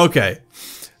 Okay.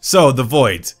 So, the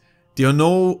Void. The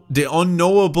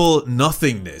unknowable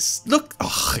nothingness. Look,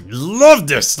 oh, I love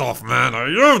this stuff, man. I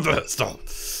love this stuff.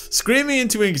 Screaming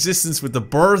into existence with the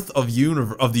birth of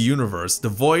the universe, the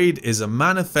Void is a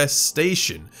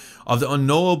manifestation of the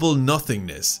unknowable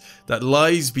nothingness that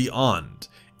lies beyond.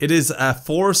 It is a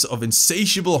force of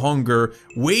insatiable hunger,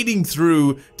 wading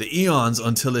through the eons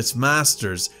until its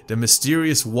masters, the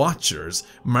mysterious Watchers,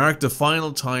 mark the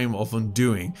final time of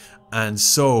undoing, and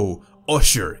so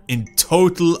usher in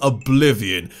total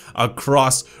oblivion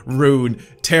across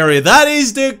Runeterra. That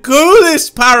is the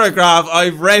coolest paragraph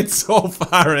I've read so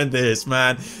far in this,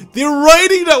 man. The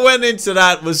writing that went into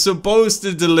that was supposed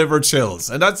to deliver chills,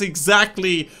 and that's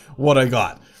exactly what I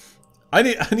got. I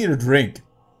need a drink.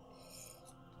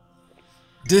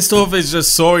 This stuff is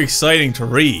just so exciting to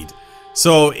read.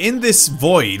 So in this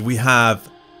Void we have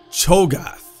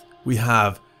Cho'Gath, we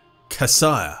have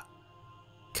Kasaya,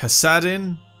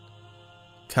 Kassadin,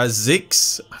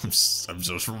 Kha'Zix, I'm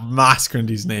just massacring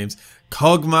these names,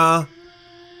 Kog'Maw,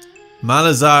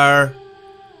 Malazar,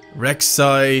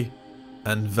 Rek'Sai,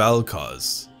 and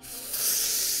Vel'Koz.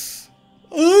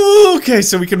 Okay,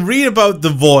 so we can read about the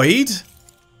Void.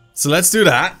 So let's do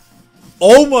that.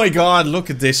 Oh my god, look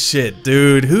at this shit,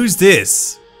 dude. Who's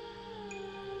this?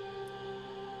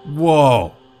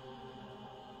 Whoa.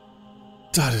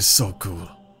 That is so cool.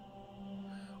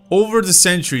 Over the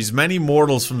centuries, many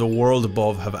mortals from the world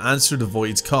above have answered the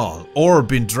Void's call, or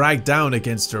been dragged down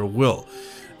against their will.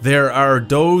 There are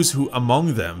those who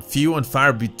among them, few and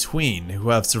far between, who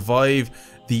have survived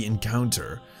the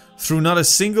encounter. Through not a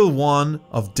single one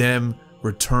of them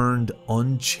returned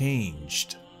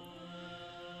unchanged.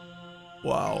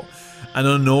 Wow. An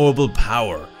unknowable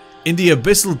power. In the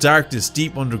abyssal darkness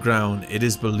deep underground, it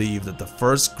is believed that the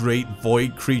first great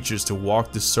void creatures to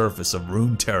walk the surface of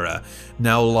Runeterra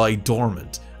now lie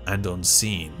dormant and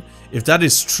unseen. If that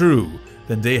is true,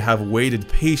 then they have waited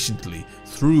patiently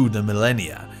through the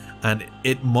millennia, and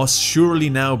it must surely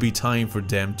now be time for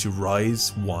them to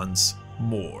rise once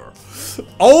more.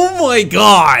 Oh my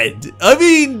god! I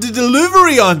mean, the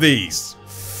delivery on these!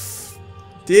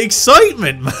 The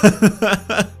excitement,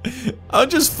 man! I'm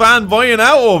just fanboying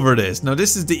out over this. Now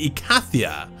this is the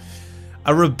Icathia,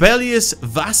 a rebellious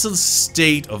vassal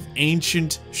state of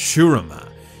ancient Shurima.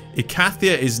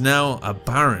 Icathia is now a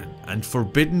barren and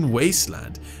forbidden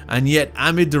wasteland, and yet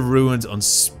amid the ruins,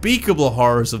 unspeakable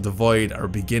horrors of the Void are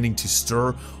beginning to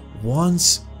stir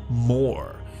once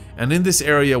more. And in this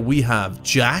area we have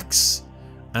Jax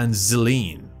and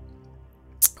Zelene.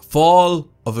 Fall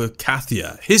of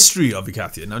Icathia. History of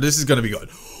Icathia. Now this is gonna be good.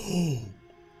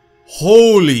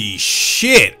 Holy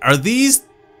shit! Are these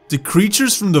the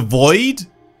creatures from the Void?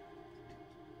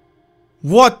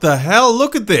 What the hell?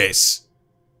 Look at this!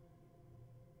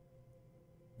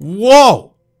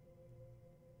 Whoa!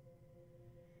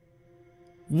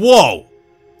 Whoa!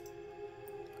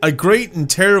 A great and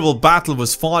terrible battle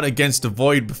was fought against the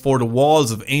Void before the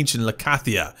walls of ancient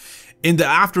Icathia. In the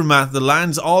aftermath, the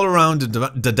lands all around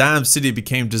the damned city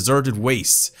became deserted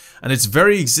wastes, and its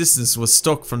very existence was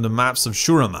struck from the maps of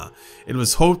Shurima. It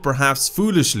was hoped, perhaps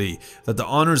foolishly, that the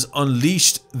honors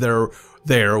unleashed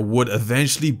there would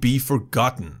eventually be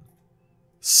forgotten.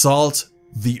 Salt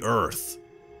the earth.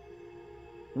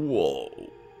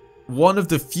 Whoa. One of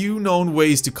the few known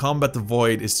ways to combat the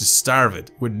Void is to starve it,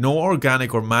 with no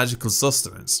organic or magical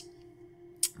sustenance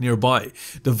nearby.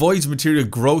 The Void's material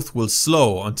growth will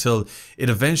slow until it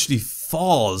eventually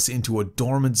falls into a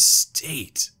dormant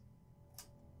state.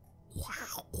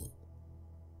 Wow.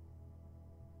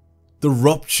 The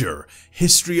Rupture.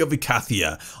 History of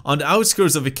Icathia. On the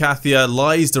outskirts of Icathia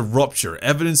lies the Rupture,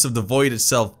 evidence of the Void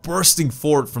itself bursting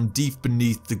forth from deep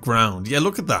beneath the ground. Yeah,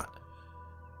 look at that.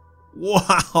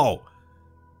 Wow.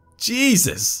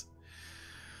 Jesus.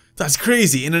 That's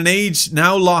crazy. In an age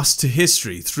now lost to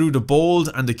history, through the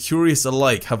bold and the curious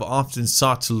alike have often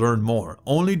sought to learn more.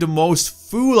 Only the most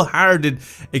foolhardy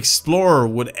explorer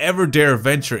would ever dare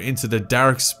venture into the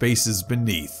dark spaces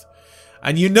beneath.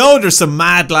 And you know there's some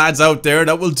mad lads out there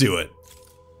that will do it.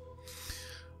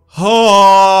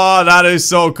 Oh, that is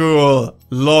so cool.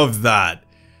 Love that.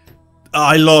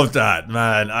 I love that,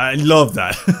 man. I love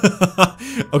that.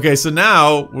 Okay, so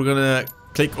now we're gonna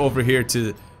click over here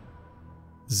to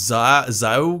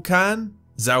Zaukan,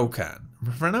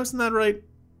 Am I pronouncing that right?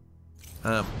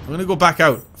 I'm gonna go back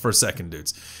out for a second,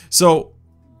 dudes. So,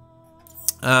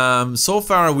 so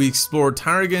far we explored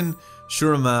Targan,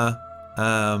 Shurima,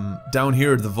 down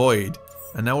here the Void,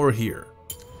 and now we're here.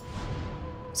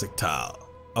 Ziktal.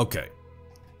 Okay.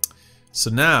 So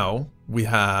now we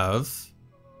have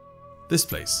this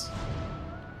place.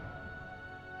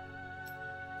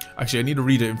 Actually, I need to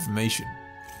read the information.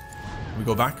 Can we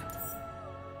go back?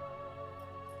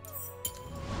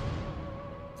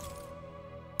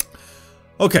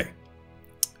 Okay.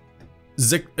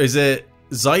 Is it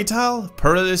Ziktal?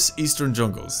 Perilous Eastern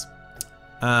Jungles.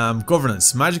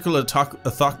 Governance. Magical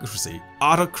autocracy.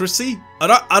 Autocracy?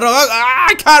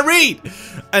 I can't read!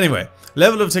 Anyway.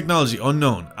 Level of technology.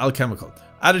 Unknown. Alchemical.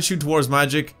 Attitude towards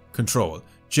magic. Control.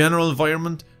 General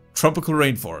environment. Tropical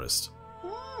rainforest.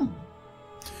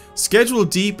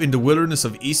 Scheduled deep in the wilderness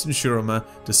of Eastern Shurima,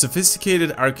 the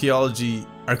sophisticated archaeology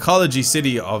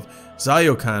city of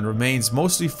Zyokan remains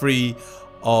mostly free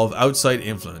of outside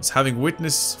influence, having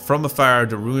witnessed from afar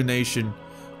the ruination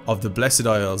of the Blessed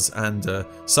Isles and the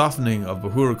softening of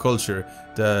Bahura culture.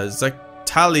 The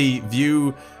Ziktali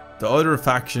view the other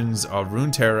factions of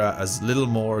Runeterra as little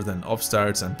more than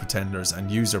upstarts and pretenders, and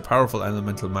use their powerful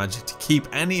elemental magic to keep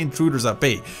any intruders at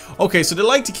bay. Okay, so they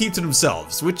like to keep to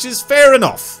themselves, which is fair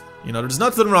enough. You know, there's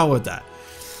nothing wrong with that.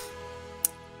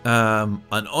 An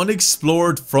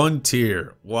unexplored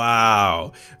frontier.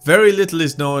 Wow. Very little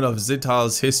is known of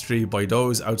Ziktal's history by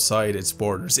those outside its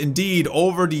borders. Indeed,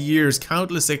 over the years,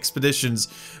 countless expeditions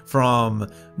from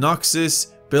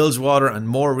Noxus, Bilgewater, and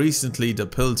more recently the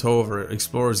Piltover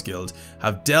Explorers Guild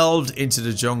have delved into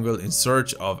the jungle in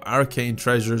search of arcane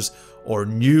treasures or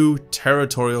new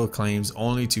territorial claims,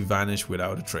 only to vanish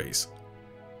without a trace.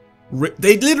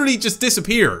 They literally just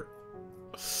disappear.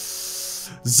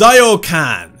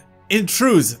 Zyokan. In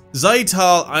truth,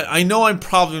 Ziktal, I know I'm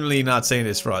probably not saying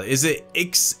this right. Is it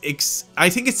I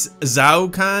think it's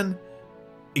Zaukan?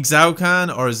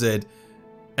 Ixaukan, or is it,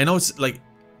 I know it's like,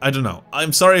 I don't know.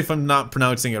 I'm sorry if I'm not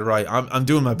pronouncing it right. I'm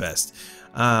doing my best.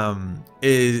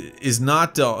 Is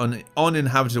not the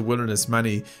uninhabited wilderness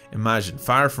many imagine.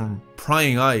 Far from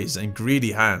prying eyes and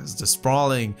greedy hands, the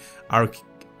sprawling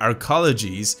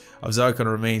arcologies of Zyokan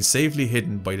remain safely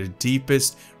hidden by the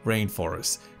deepest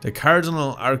rainforest. The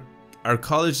cardinal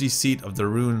arcology seat of the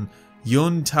rune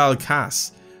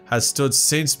Yun-Tal-Kas has stood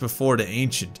since before the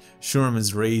ancient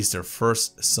Shurimans raised their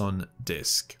first sun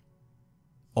disk.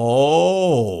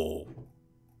 Oh,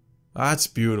 that's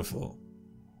beautiful.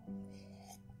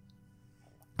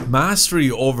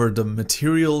 Mastery over the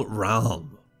material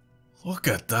realm. Look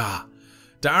at that.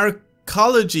 The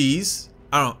arcologies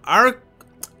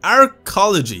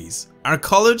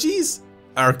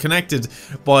are connected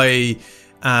by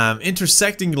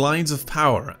intersecting lines of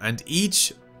power, and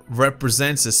each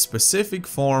represents a specific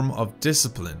form of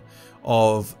discipline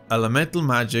of elemental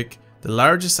magic. The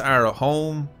largest are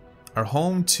home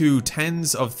to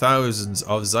tens of thousands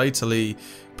of Zitali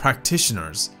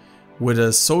practitioners, with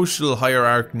a social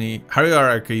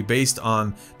hierarchy based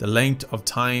on the length of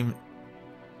time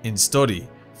in study,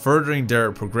 furthering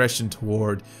their progression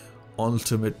toward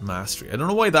ultimate mastery. I don't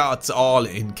know why that's all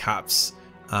in caps.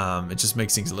 It just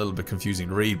makes things a little bit confusing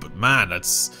to read, but man,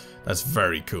 that's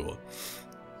very cool.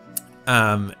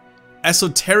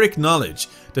 Esoteric knowledge.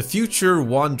 The future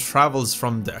one travels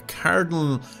from the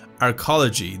cardinal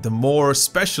arcology. The more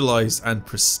specialized and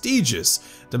prestigious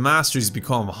the masteries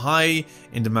become. High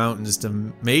in the mountains, the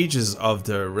mages of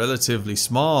the relatively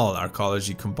small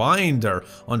arcology combine their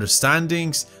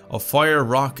understandings of fire,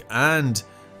 rock, and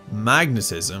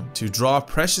magnetism to draw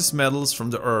precious metals from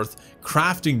the earth,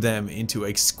 crafting them into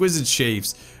exquisite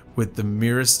shapes with the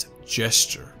merest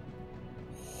gesture.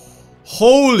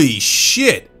 Holy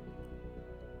shit!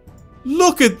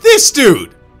 Look at this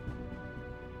dude!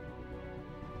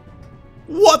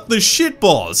 What the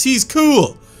shitballs? He's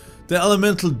cool! The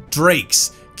elemental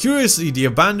drakes. Curiously, the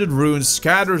abandoned ruins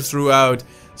scattered throughout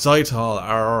Ziktal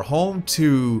are home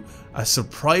to a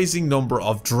surprising number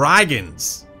of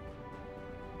dragons.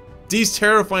 These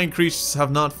terrifying creatures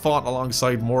have not fought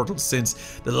alongside mortals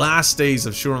since the last days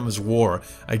of Shurima's war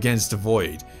against the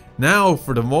Void. Now,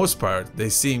 for the most part, they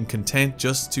seem content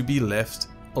just to be left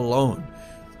alone.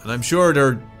 And I'm sure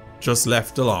they're just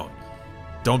left alone.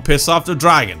 Don't piss off the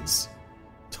dragons.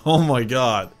 Oh my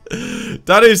god.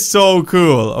 That is so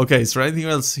cool. Okay, is there anything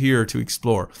else here to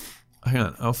explore? Hang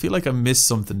on, I feel like I missed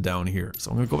something down here. So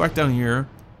I'm going to go back down here,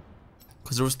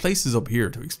 because there was places up here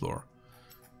to explore.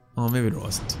 Oh, maybe there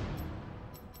wasn't.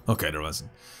 Okay, there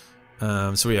wasn't.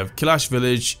 So we have Kilash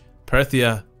Village,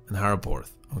 Perthia, and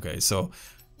Haraporth. Okay, so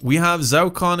we have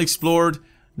Zaukan explored.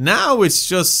 Now it's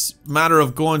just a matter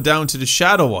of going down to the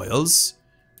Shadow Isles,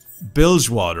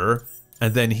 Bilgewater,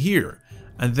 and then here.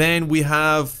 And then we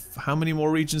have how many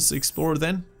more regions to explore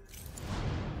then?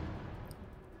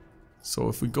 So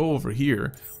if we go over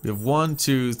here, we have 1,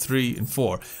 2, 3, and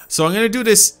 4. So I'm going to do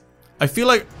this, I feel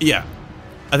like, yeah,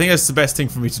 I think that's the best thing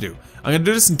for me to do. I'm going to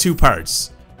do this in 2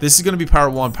 parts. This is going to be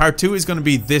part 1. Part 2 is going to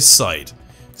be this side.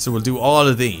 So we'll do all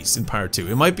of these in part 2.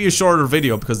 It might be a shorter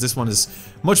video because this one is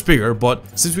much bigger,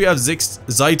 but since we have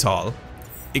Zytal,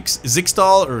 or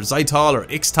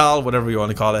Ixtal, whatever you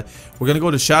want to call it, we're going to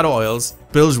go to Shadow Isles,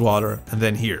 Bilgewater, and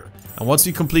then here. And once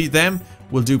we complete them,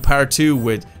 we'll do part 2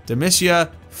 with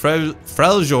Demetia,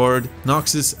 Freljord,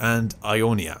 Noxus, and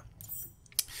Ionia.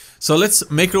 So let's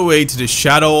make our way to the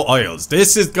Shadow Isles.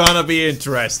 This is gonna be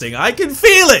interesting. I can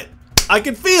feel it! I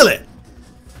can feel it!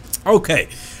 Okay.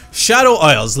 Shadow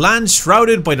Isles, land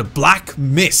shrouded by the black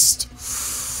mist.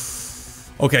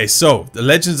 Okay, so the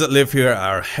legends that live here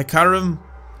are Hecarim,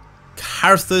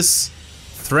 Karthus,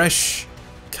 Thresh,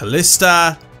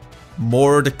 Callista,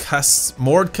 Mordekaiser,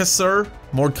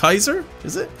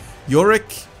 is it?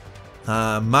 Yorick,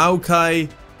 Maokai,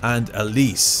 and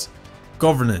Elise.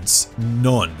 Governance,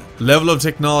 none. Level of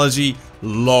technology,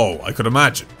 low, I could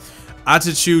imagine.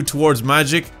 Attitude towards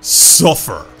magic,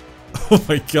 suffer. Oh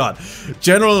my god.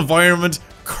 General environment,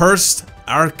 cursed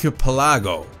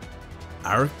archipelago.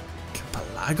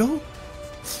 Archipelago?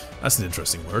 That's an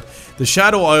interesting word. The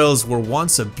Shadow Isles were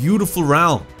once a beautiful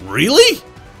realm. Really?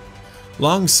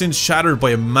 Long since shattered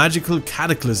by a magical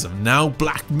cataclysm, now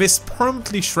black mist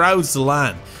permanently shrouds the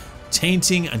land,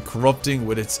 tainting and corrupting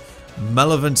with its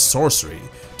malevolent sorcery.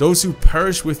 Those who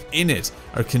perish within it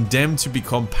are condemned to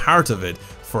become part of it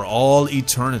for all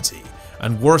eternity.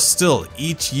 And worse still,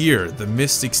 each year the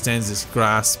mist extends its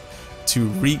grasp to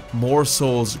reap more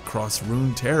souls across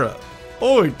Runeterra.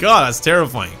 Oh my god, that's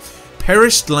terrifying.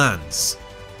 Perished lands.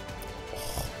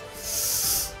 Oh.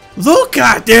 Look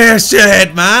at this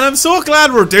shit, man. I'm so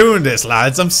glad we're doing this,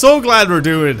 lads. I'm so glad we're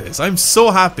doing this. I'm so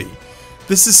happy.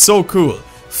 This is so cool.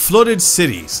 Flooded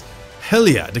cities.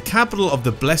 Helia, the capital of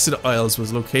the Blessed Isles,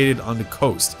 was located on the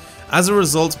coast. As a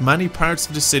result, many parts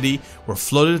of the city were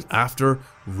flooded after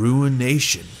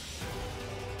ruination.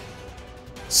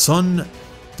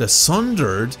 The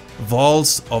sundered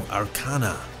vaults of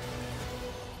Arcana.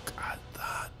 Look at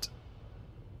that.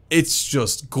 It's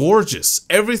just gorgeous.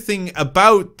 Everything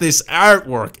about this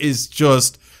artwork is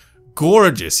just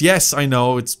gorgeous. Yes, I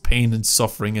know it's pain and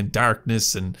suffering and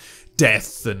darkness and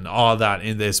death and all that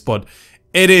in this, but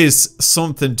it is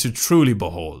something to truly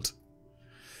behold.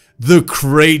 The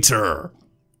crater.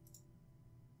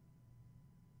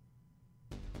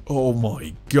 Oh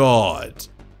my god.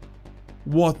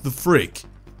 What the frick?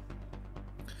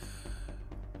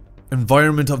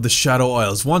 Environment of the Shadow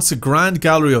Isles. Once a grand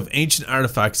gallery of ancient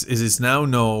artifacts, it is now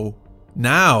no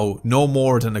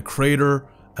more than a crater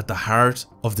at the heart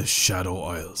of the Shadow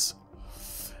Isles.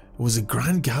 It was a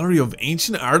grand gallery of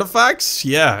ancient artifacts?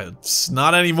 Yeah, it's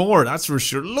not anymore, that's for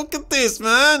sure. Look at this,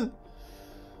 man!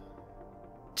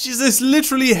 Jeez, it's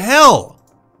literally hell!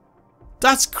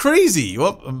 That's crazy!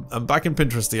 Oh, I'm back in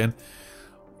Pinterest again.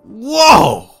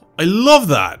 Whoa! I love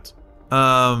that!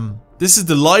 This is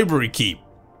the library keep.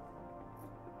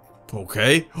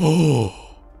 Okay.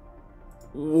 Oh!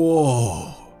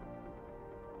 Whoa!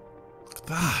 Look at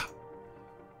that!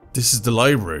 This is the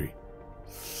library.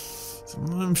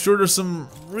 I'm sure there's some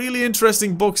really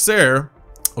interesting books there.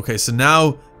 Okay, so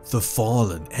now the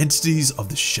Fallen, entities of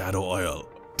the Shadow Isle.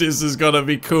 This is gonna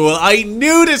be cool. I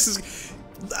knew this is...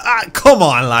 come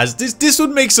on, lads. This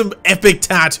would make some epic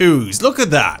tattoos. Look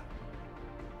at that.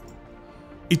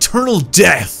 Eternal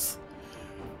death.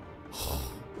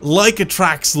 Like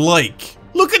attracts like.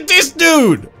 Look at this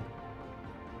dude.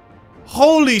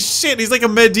 Holy shit, he's like a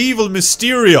medieval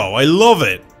Mysterio. I love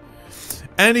it.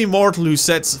 Any mortal who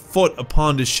sets foot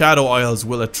upon the Shadow Isles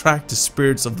will attract the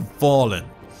spirits of the fallen.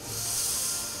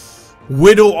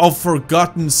 Widow of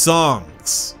Forgotten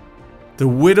Songs. The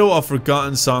Widow of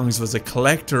Forgotten Songs was a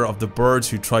collector of the birds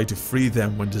who tried to free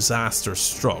them when disaster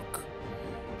struck.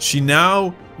 She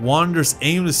now wanders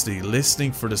aimlessly,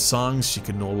 listening for the songs she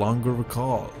can no longer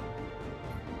recall.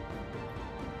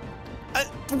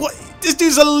 What? This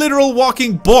dude's a literal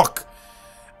walking book.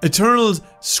 Eternal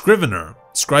Scrivener.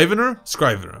 Scrivener.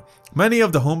 Many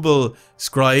of the humble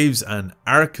scribes and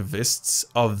archivists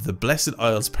of the Blessed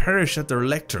Isles perish at their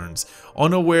lecterns,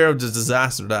 unaware of the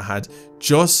disaster that had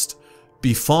just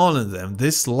befallen them.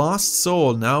 This lost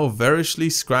soul now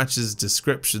varishly scratches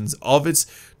descriptions of its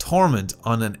torment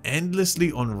on an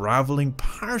endlessly unraveling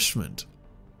parchment.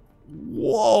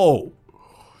 Whoa!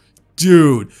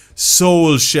 Dude,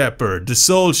 Soul Shepherd. The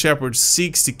Soul Shepherd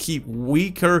seeks to keep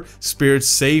weaker spirits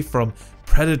safe from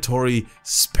predatory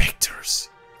specters.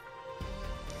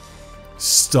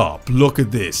 Stop. Look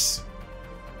at this.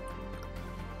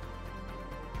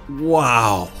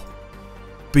 Wow.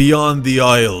 Beyond the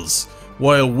Isles.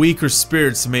 While weaker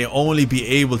spirits may only be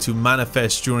able to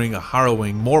manifest during a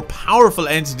harrowing, more powerful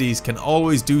entities can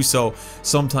always do so,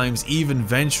 sometimes even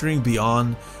venturing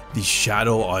beyond the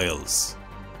Shadow Isles.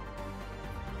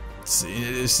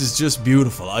 This is just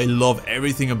beautiful. I love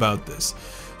everything about this.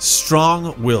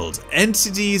 Strong-willed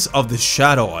entities of the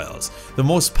Shadow Isles. The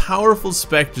most powerful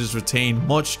specters retain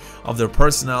much of their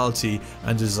personality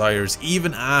and desires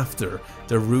even after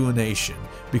their ruination,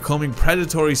 becoming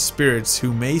predatory spirits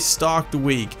who may stalk the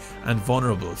weak and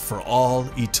vulnerable for all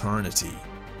eternity.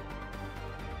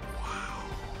 Wow.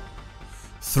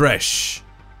 Thresh.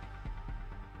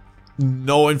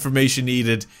 No information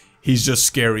needed. He's just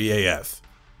scary AF.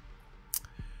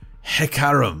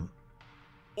 Hekarim.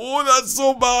 Oh, that's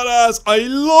so badass. I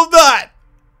love that.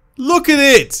 Look at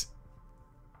it.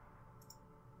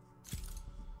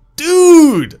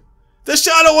 Dude. The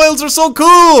Shadow Isles are so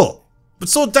cool. But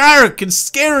so dark and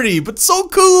scary. But so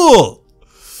cool.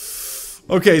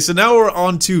 Okay, so now we're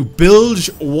on to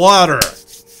Bilgewater.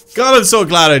 God, I'm so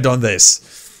glad I've done this.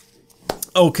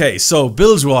 Okay, so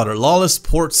Bilgewater, Lawless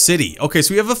Port City. Okay,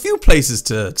 so we have a few places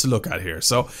to look at here.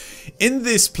 So in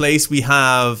this place we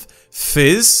have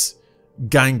Fizz,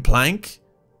 Gangplank,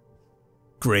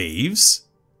 Graves,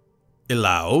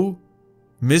 Ilau,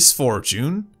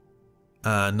 Misfortune,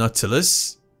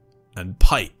 Nautilus, and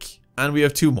Pike. And we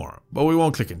have two more, but we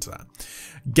won't click into that.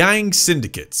 Gang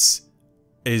Syndicates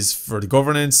is for the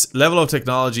governance. Level of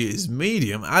technology is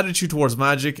medium. Attitude towards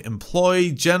magic.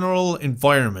 Employ general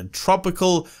environment.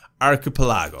 Tropical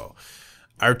archipelago.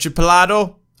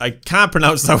 Archipelago? I can't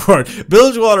pronounce that word.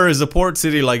 Bilgewater is a port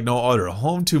city like no other.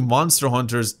 Home to monster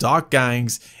hunters, dock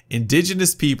gangs,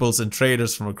 indigenous peoples, and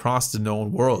traders from across the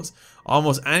known world.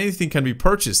 Almost anything can be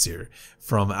purchased here.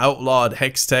 From outlawed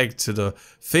hextech to the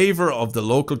favor of the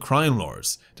local crime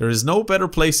lords. There is no better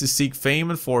place to seek fame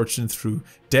and fortune through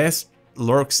death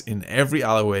lurks in every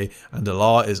alleyway, and the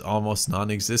law is almost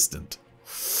non-existent.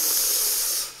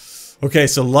 Okay,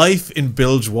 so life in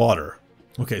Bilgewater.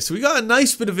 Okay, so we got a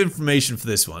nice bit of information for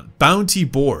this one. Bounty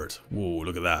board. Whoa,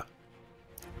 look at that.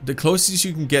 The closest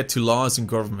you can get to laws and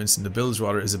governments in the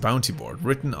Bilgewater is a bounty board.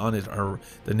 Written on it are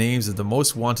the names of the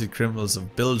most wanted criminals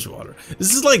of Bilgewater.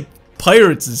 This is like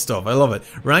pirates and stuff. I love it.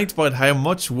 Ranked by how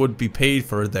much would be paid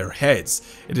for their heads.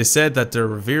 It is said that their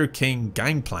revered king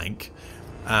Gangplank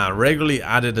regularly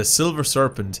added a silver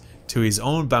serpent to his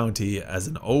own bounty as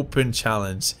an open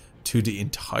challenge to the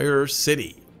entire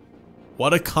city.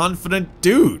 What a confident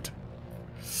dude.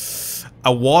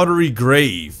 A watery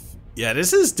grave. Yeah,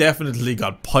 this has definitely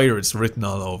got pirates written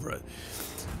all over it.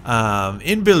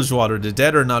 In Bilgewater, the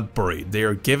dead are not buried. They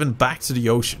are given back to the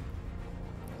ocean.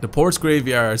 The port's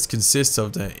graveyards consist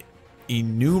of the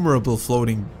innumerable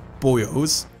floating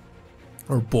boyos,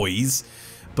 or buoys,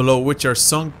 below which are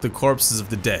sunk the corpses of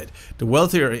the dead. The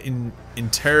wealthy are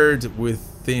interred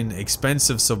within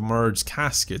expensive submerged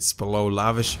caskets below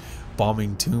lavish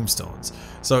bombing tombstones.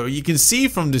 So you can see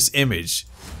from this image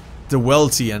the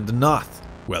wealthy and the not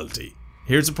wealthy.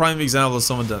 Here's a prime example of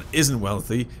someone that isn't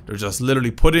wealthy. They're just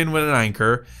literally put in with an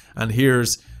anchor, and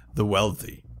here's the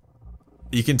wealthy.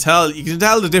 You can tell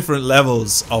the different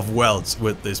levels of wealth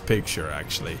with this picture.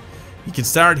 Actually, you can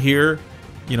start here,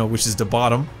 you know, which is the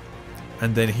bottom.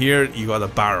 And then here you got a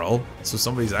barrel, so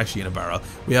somebody's actually in a barrel.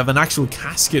 We have an actual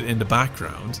casket in the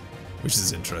background, which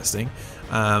is interesting.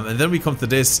 And then we come to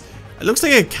this. It looks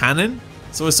like a cannon.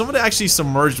 So is somebody actually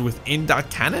submerged within that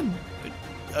cannon?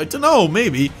 I don't know,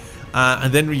 maybe.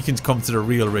 And then you can come to the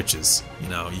real riches. You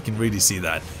know, you can really see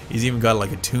that. He's even got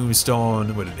like a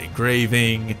tombstone with an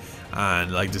engraving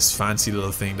and like this fancy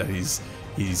little thing that he's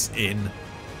in,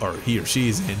 or he or she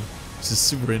is in. Which is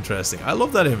super interesting. I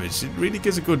love that image. It really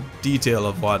gives a good detail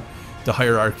of what the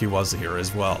hierarchy was here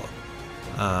as well.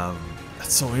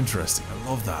 That's so interesting. I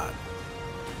love that.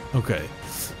 Okay,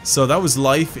 so that was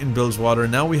life in Bilgewater.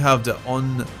 Now we have the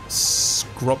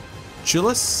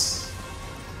unscrupulous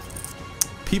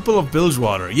people of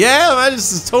Bilgewater. Yeah, man,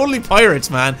 this is totally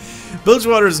pirates, man.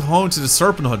 Bilgewater is home to the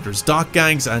serpent hunters, dock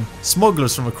gangs, and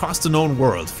smugglers from across the known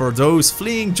world. For those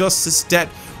fleeing justice, debt,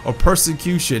 or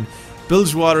persecution,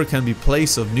 Bilgewater can be a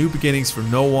place of new beginnings for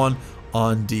no one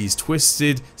on these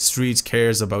twisted streets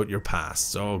cares about your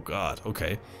past. Oh god,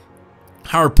 okay.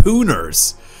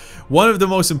 Harpooners. One of the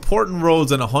most important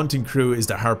roles in a hunting crew is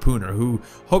the harpooner, who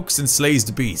hooks and slays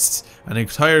the beasts. An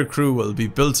entire crew will be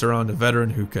built around a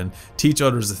veteran who can teach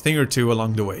others a thing or two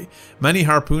along the way. Many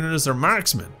harpooners are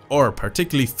marksmen, or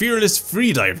particularly fearless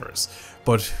freedivers,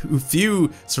 but few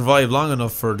survive long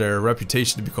enough for their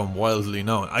reputation to become wildly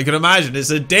known. I can imagine it's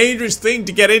a dangerous thing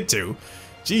to get into.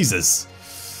 Jesus.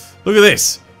 Look at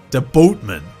this. The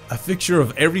boatman. A fixture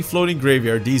of every floating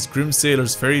graveyard, these grim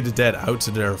sailors ferry the dead out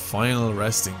to their final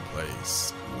resting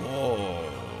place. Whoa.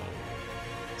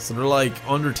 So they're like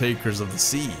undertakers of the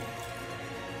sea.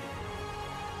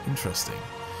 Interesting.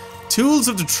 Tools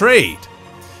of the trade.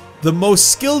 The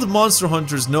most skilled monster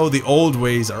hunters know the old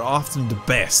ways are often the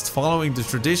best. Following the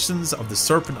traditions of the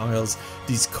Serpent Isles,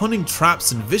 these cunning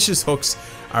traps and vicious hooks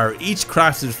are each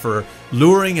crafted for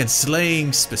luring and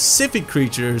slaying specific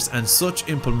creatures, and such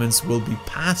implements will be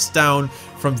passed down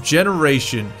from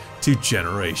generation to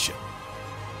generation.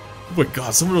 Oh my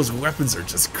god, some of those weapons are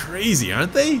just crazy,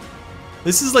 aren't they?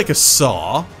 This is like a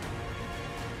saw.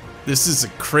 This is a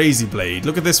crazy blade.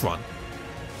 Look at this one.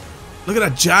 Look at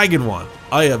that jagged one.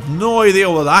 I have no idea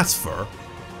what that's for.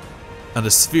 And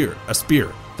a spear.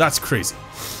 That's crazy.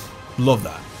 Love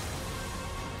that.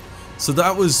 So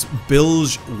that was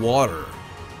bilge water.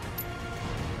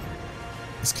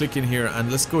 Let's click in here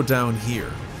and let's go down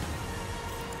here.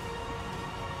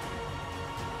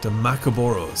 The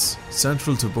Macaboros.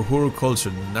 Central to Bahuru culture,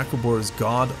 the Macaboros'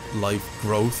 god-like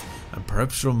growth and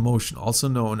perpetual motion, also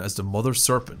known as the Mother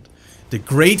Serpent. The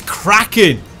Great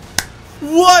Kraken!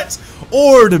 What?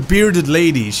 Or the Bearded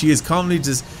Lady. She is commonly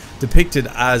depicted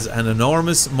as an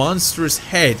enormous, monstrous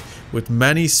head with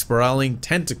many sprawling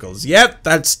tentacles. Yep,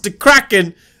 that's the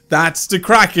Kraken. That's the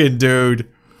Kraken, dude.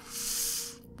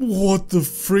 What the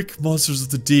frick? Monsters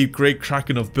of the Deep, Great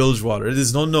Kraken of Bilgewater. It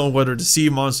is unknown whether the sea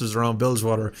monsters around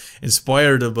Bilgewater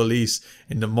inspired the beliefs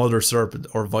in the Mother Serpent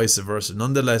or vice versa.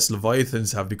 Nonetheless,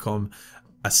 Leviathans have become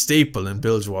a staple in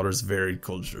Bilgewater's varied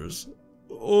cultures.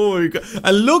 Oh my god.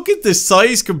 And look at the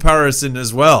size comparison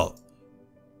as well.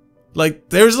 Like,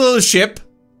 there's a little ship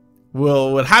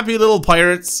with happy little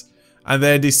pirates, and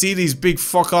then they see these big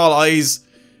fuck all eyes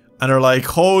and are like,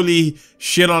 holy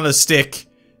shit on a stick.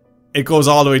 It goes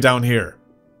all the way down here.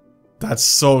 That's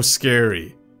so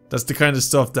scary. That's the kind of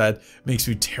stuff that makes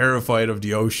me terrified of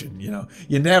the ocean, you know.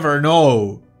 You never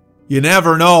know. You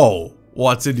never know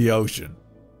what's in the ocean.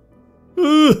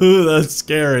 Ooh, that's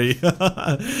scary.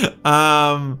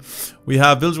 We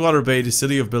have Bilgewater Bay, the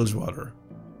city of Bilgewater.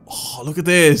 Oh, look at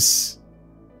this.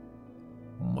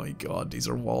 Oh my god, these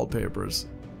are wallpapers.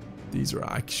 These are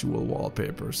actual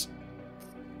wallpapers.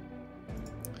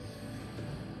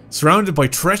 Surrounded by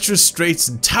treacherous straits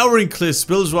and towering cliffs,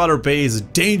 Bilgewater Bay is as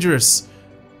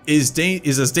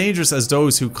dangerous as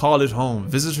those who call it home.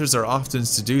 Visitors are often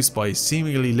seduced by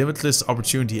seemingly limitless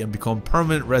opportunity and become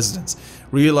permanent residents,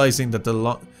 realizing that the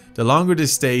longer they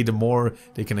stay, the more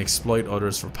they can exploit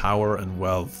others for power and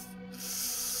wealth.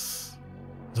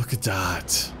 Look at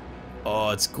that. Oh,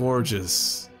 it's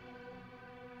gorgeous.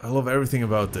 I love everything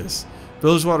about this.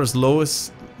 Bilgewater's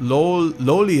lowliest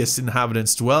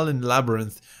inhabitants dwell in a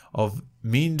labyrinth of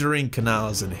meandering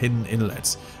canals and hidden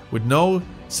inlets, with no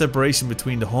separation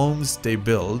between the homes they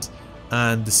build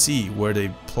and the sea where they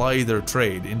ply their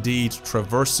trade. Indeed,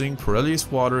 traversing perilous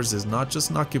waters is not just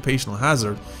an occupational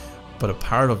hazard, but a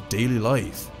part of daily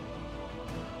life.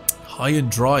 High and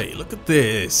dry. Look at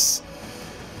this.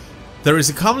 There is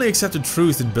a commonly accepted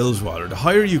truth in Bilgewater. The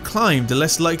higher you climb, the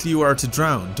less likely you are to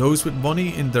drown. Those with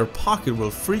money in their pocket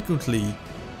will frequent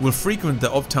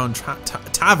the uptown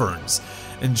taverns,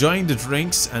 enjoying the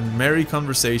drinks and merry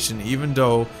conversation, even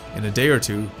though in a day or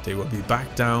two they will be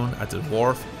back down at the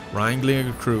wharf wrangling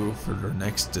a crew for their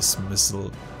next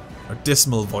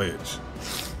dismal voyage.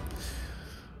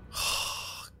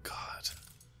 Oh god.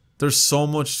 There's so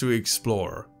much to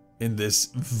explore in this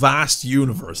vast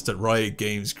universe that Riot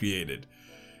Games created.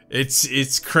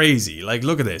 It's crazy. Like,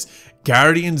 look at this.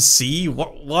 Guardian Sea?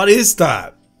 What is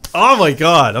that? Oh my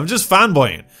god, I'm just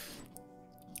fanboying.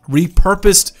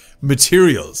 Repurposed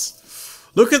materials.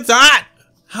 Look at that.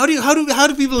 How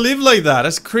do people live like that?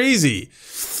 That's crazy.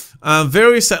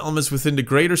 Various settlements within the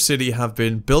greater city have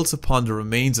been built upon the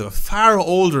remains of a far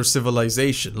older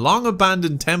civilization. Long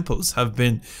abandoned temples have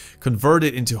been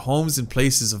converted into homes and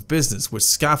places of business, with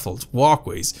scaffolds,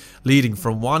 walkways leading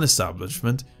from one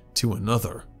establishment to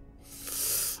another.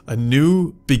 A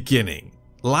new beginning.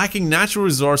 Lacking natural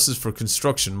resources for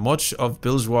construction, much of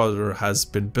Bilgewater has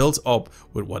been built up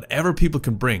with whatever people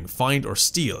can bring, find or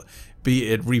steal,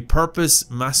 be it repurposed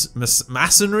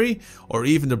masonry or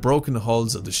even the broken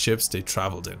hulls of the ships they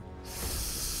traveled in.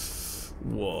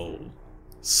 Whoa.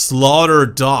 Slaughter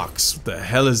docks. What the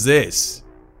hell is this?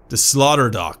 The slaughter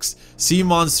docks. Sea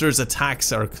monsters'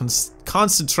 attacks are a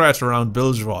constant threat around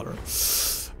Bilgewater.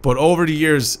 But over the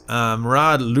years,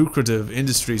 Murad lucrative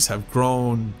industries have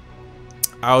grown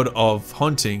out of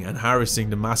hunting and harvesting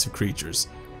the massive creatures.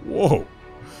 Whoa.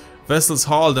 Vessels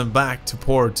haul them back to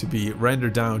port to be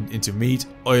rendered down into meat,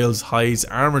 oils, hides,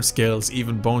 armored scales,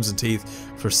 even bones and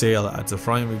teeth for sale at the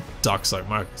primary dockside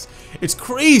markets. It's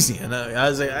crazy, and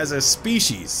as a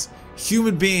species,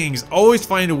 human beings always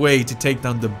find a way to take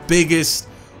down the biggest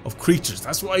of creatures.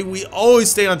 That's why we always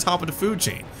stay on top of the food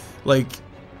chain. Like,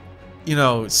 you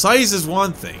know, size is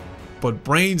one thing, but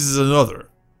brains is another.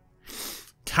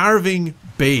 Carving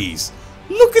bays.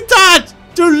 Look at that!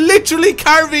 They're literally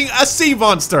carving a sea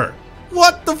monster!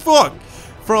 What the fuck?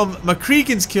 From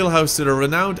McCregan's kill house to the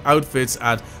renowned outfits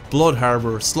at Blood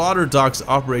Harbour, slaughter docks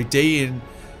operate day and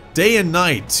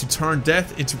night to turn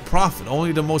death into profit.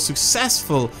 Only the most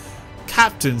successful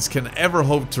captains can ever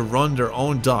hope to run their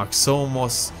own docks. So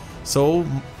most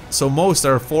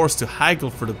are forced to haggle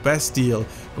for the best deal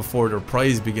before their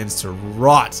prize begins to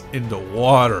rot in the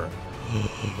water.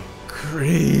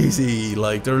 Crazy.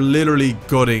 Like, they're literally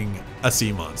gutting a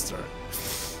sea monster.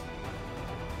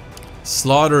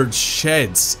 Slaughtered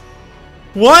sheds.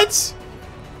 What?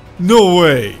 No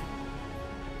way.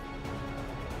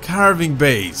 Carving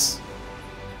bays.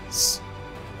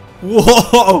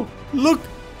 Whoa. Look.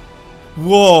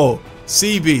 Whoa.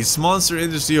 Sea beasts. Monster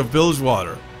industry of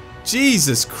Bilgewater.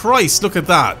 Jesus Christ. Look at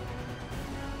that.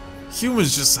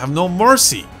 Humans just have no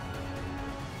mercy.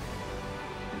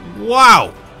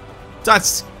 Wow.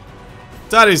 That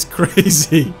is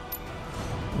crazy.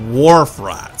 Wharf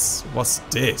rats. What's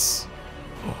this?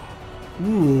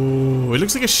 Ooh, it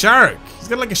looks like a shark. He's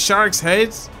got like a shark's head.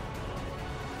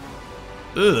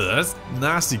 Ugh, that's a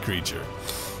nasty creature.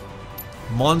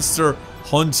 Monster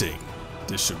hunting.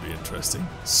 This should be interesting.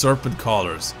 Serpent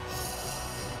collars.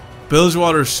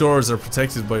 Bilgewater shores are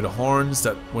protected by the horns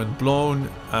that, when blown,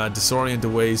 disorient the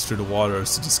waves through the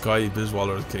waters to disguise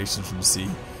Bilgewater locations from the sea.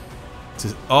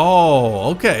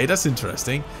 Oh, okay, that's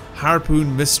interesting.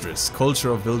 Harpoon Mistress, culture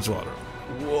of Bilgewater.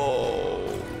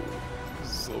 Whoa,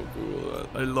 so cool.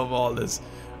 I love all this.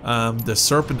 The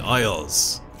Serpent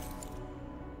Isles.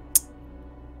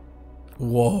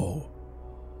 Whoa.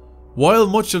 While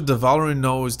much of the Valoran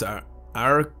knows the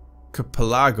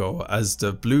archipelago as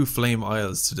the Blue Flame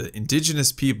Isles to the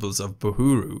indigenous peoples of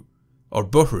Buhuru,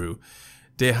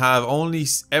 they have only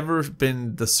ever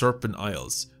been the Serpent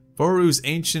Isles. Buhuru's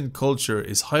ancient culture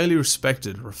is highly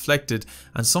respected, reflected,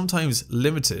 and sometimes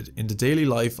limited in the daily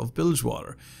life of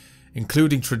Bilgewater,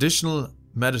 including traditional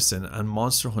medicine and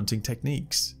monster hunting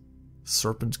techniques.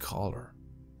 Serpent collar.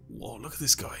 Whoa, look at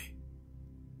this guy.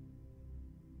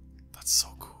 That's so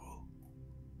cool.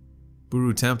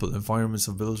 Buru Temple, environments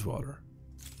of Bilgewater.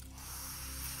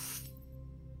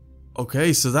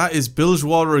 Okay, so that is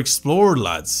Bilgewater explored,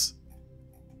 lads.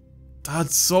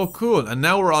 That's so cool. And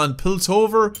now we're on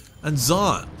Piltover and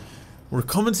Zon. We're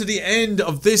coming to the end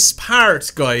of this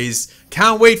part, guys.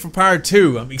 Can't wait for part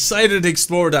 2. I'm excited to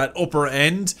explore that upper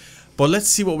end. But let's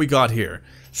see what we got here.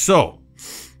 So,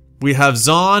 we have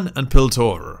Zon and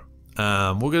Piltover.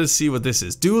 We're going to see what this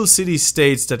is. Dual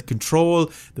city-states that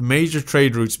control the major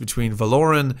trade routes between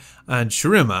Valoran and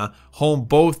Shurima, home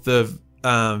both the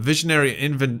visionary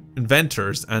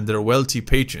inventors and their wealthy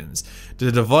patrons.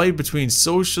 The divide between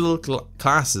social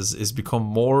classes is become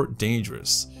more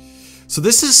dangerous. So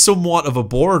this is somewhat of a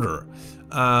border.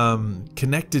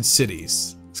 Connected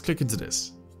cities. Let's click into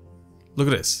this. Look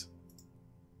at this.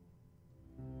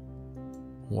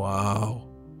 Wow.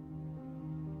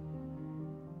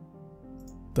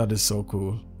 That is so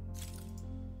cool.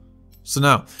 So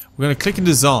now, we're going to click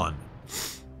into Zon.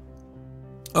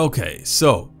 Okay,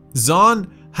 so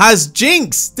Zon has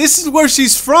Jinx. This is where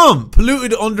she's from.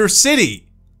 Polluted Undercity.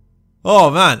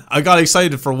 Oh man, I got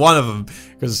excited for one of them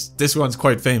because this one's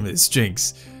quite famous.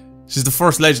 Jinx. She's the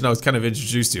first legend I was kind of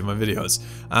introduced to in my videos.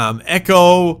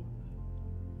 Echo.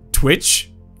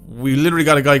 Twitch. We literally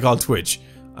got a guy called Twitch.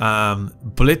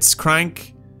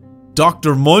 Blitzcrank.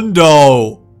 Dr.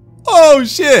 Mundo. Oh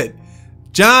shit.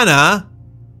 Janna.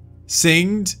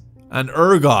 Singed. And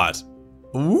Urgot.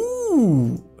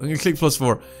 Ooh. I'm gonna click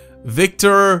 +4.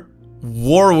 Victor,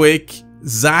 Warwick,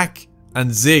 Zack,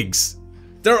 and Ziggs.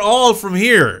 They're all from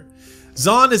here.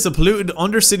 Zon is a polluted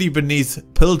undercity beneath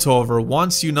Piltover.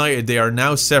 Once united, they are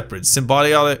now separate.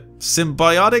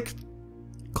 Symbiotic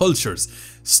cultures.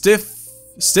 Stiff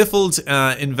Stifled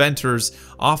inventors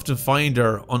often find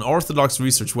their unorthodox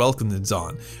research welcomed in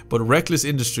Zon, but reckless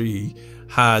industry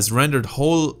has rendered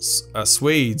whole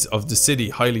swathes of the city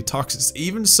highly toxic.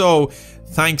 Even so,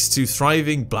 thanks to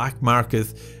thriving black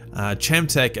market,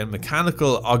 chemtech and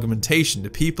mechanical augmentation, the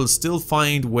people still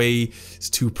find ways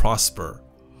to prosper.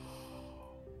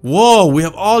 Whoa, we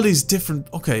have all these different...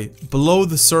 Okay, below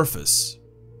the surface.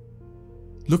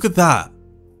 Look at that.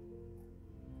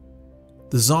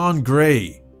 The Zon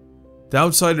Grey. The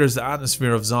outsider's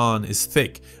atmosphere of Zon is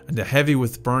thick and the heavy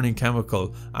with burning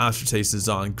chemical aftertaste is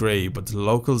Zon Grey, but the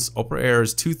locals' upper air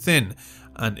is too thin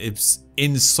and it's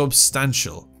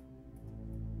insubstantial.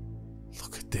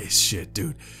 Look at this shit,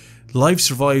 dude. Life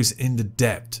survives in the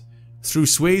depth. Through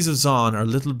swathes of Zon are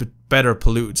little bit better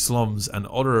polluted slums, and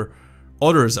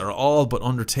others are all but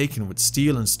undertaken with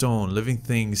steel and stone. Living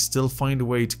things still find a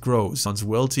way to grow. Zon's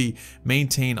wealthy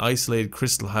maintain isolated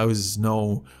crystal houses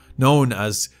known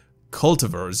as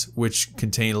cultivars, which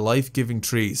contain life-giving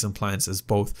trees and plants as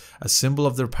both a symbol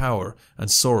of their power and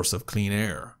source of clean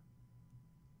air.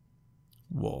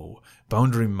 Whoa.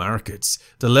 Boundary markets.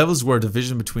 The levels where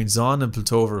division between Zon and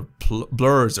Piltover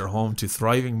blurs are home to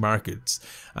thriving markets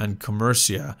and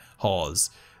commercia halls.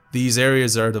 These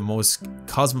areas are the most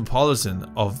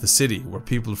cosmopolitan of the city, where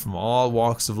people from all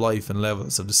walks of life and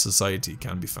levels of the society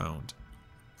can be found.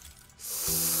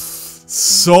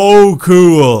 So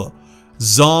cool!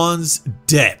 Zon's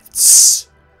depths.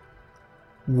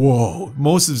 Whoa.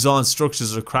 Most of Zon's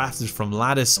structures are crafted from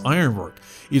lattice ironwork,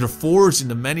 either forged in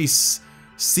the many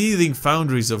seething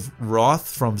foundries of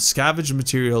wrath from scavenged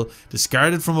material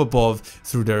discarded from above.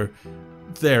 Through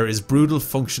there is brutal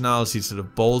functionality to the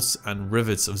bolts and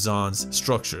rivets of Zon's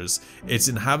structures. Its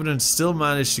inhabitants still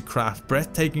manage to craft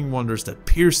breathtaking wonders that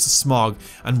pierce the smog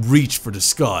and reach for the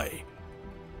sky.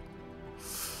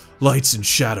 Lights and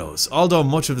shadows. Although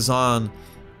much of Zon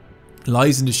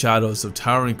lies in the shadows of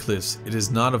towering cliffs, it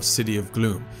is not a city of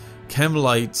gloom. Chem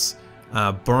lights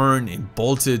burn in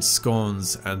bolted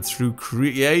scones, and through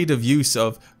creative use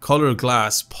of colored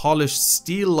glass, polished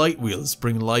steel light wheels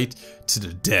bring light to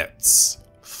the depths.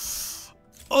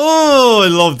 Oh, I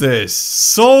love this.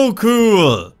 So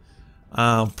cool.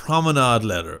 Promenade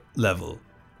level.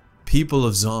 People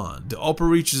of Zon. The upper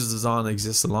reaches of Zon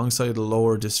exist alongside the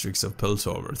lower districts of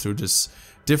Piltover. Through this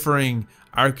differing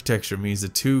architecture means the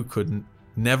two could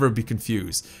never be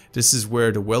confused. This is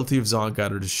where the wealthy of Zon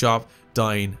gather to shop,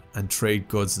 dine, and trade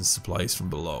goods and supplies from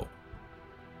below.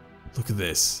 Look at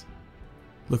this.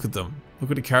 Look at them.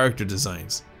 Look at the character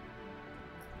designs.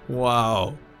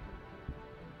 Wow.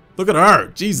 Look at her.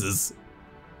 Jesus.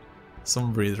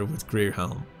 Sunbreather with grey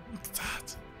helm. Look at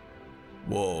that.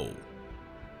 Whoa.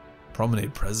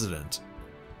 Promenade President.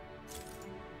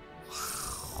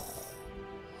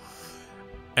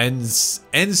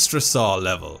 Enstrasal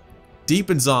level. Deep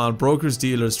in Zon, brokers,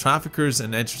 dealers, traffickers,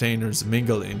 and entertainers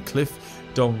mingle in cliff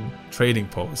dung trading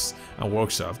posts and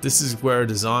workshops. This is where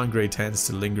the Zon Grey tends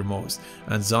to linger most,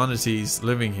 and Zonites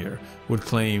living here would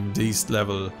claim this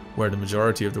level where the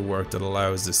majority of the work that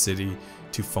allows the city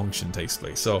to function takes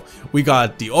place. So we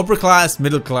got the upper class,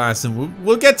 middle class, and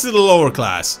we'll get to the lower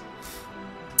class.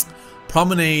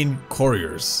 Promenade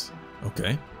couriers.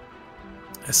 Okay.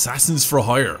 Assassins for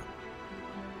hire.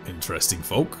 Interesting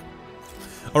folk.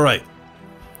 Alright.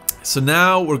 So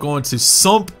now we're going to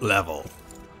Sump level.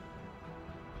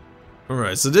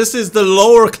 Alright, so this is the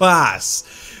lower class.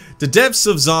 The depths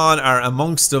of Zon are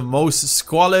amongst the most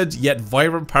squalid yet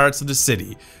vibrant parts of the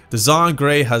city. The Zon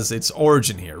Grey has its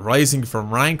origin here, rising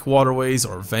from rank waterways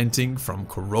or venting from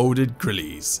corroded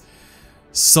grillies.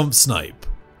 Sump Snipe.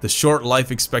 The short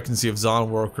life expectancy of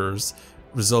Zon workers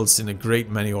results in a great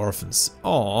many orphans.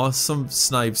 Aww, some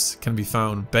snipes can be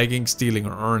found begging, stealing,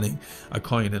 or earning a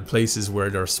coin in places where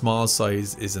their small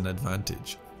size is an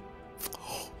advantage.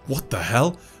 What the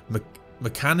hell?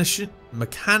 Mechanician? I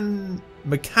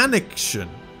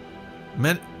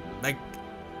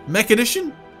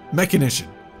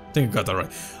think I got that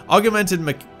right. Augmented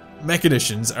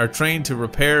mechanicians are trained to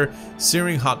repair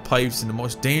searing hot pipes in the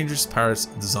most dangerous parts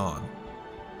of the Zon.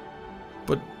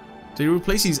 But do you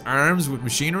replace these arms with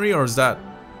machinery, or is that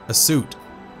a suit?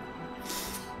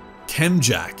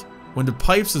 Chemjack. When the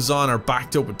pipes of Zon are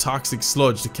backed up with toxic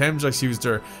sludge, the Chemjacks use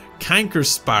their canker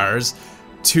spars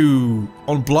to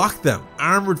unblock them.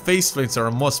 Armored faceplates are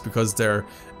a must because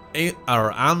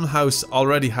our almhouse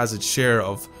already has its share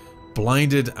of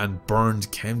blinded and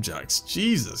burned Chemjacks.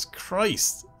 Jesus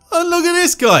Christ. Oh, look at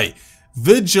this guy.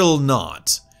 Vigil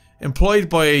Knot. Employed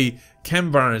by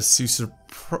Chembarons who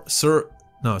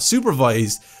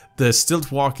supervise the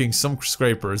stilt walking sump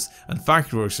scrapers and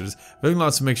factory workers. Vigil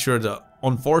Knots make sure that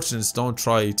unfortunates don't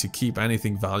try to keep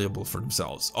anything valuable for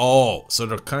themselves. Oh, so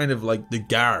they're kind of like the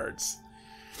guards.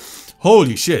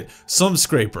 Holy shit. Some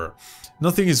scraper.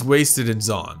 Nothing is wasted in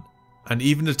Zon, and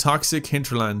even the toxic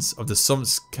hinterlands of the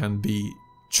sumps can be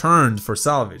churned for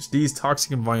salvage. These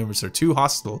toxic environments are too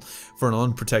hostile for an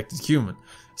unprotected human,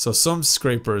 so some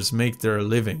scrapers make their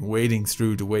living wading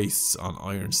through the wastes on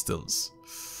iron stills.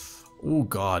 Oh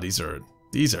god, these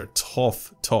are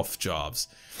tough jobs.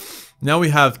 Now we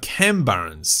have chem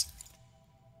barons.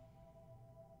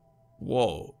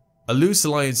 Whoa. A loose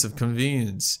alliance of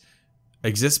convenience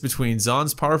exists between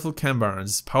Zon's powerful chem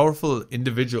barons, powerful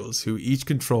individuals who each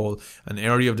control an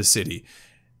area of the city.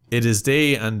 It is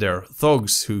they and their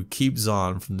thugs who keep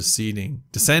Zon from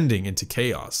descending into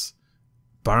chaos.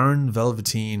 Baron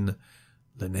Velveteen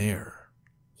Linaire.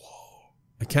 Whoa.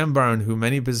 A chem baron who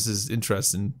many businesses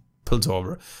interest in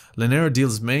Piltover. Linaire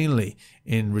deals mainly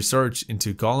in research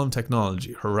into golem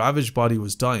technology. Her ravaged body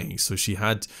was dying, so she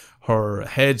had her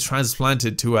head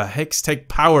transplanted to a Hextech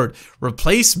powered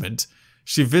replacement.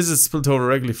 She visits Piltover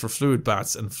regularly for fluid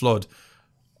baths and flood.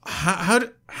 How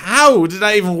did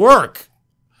that even work?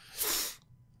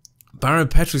 Baron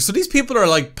Petrie. So these people are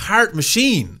like part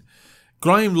machine.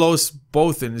 Grime lost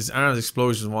both in his armed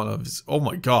explosion, one of his, oh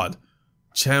my god,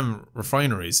 chem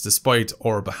refineries, despite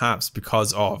or perhaps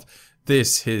because of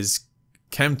this, his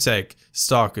Chemtech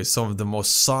stock is some of the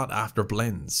most sought after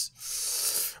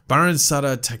blends. Baron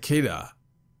Sada Takeda.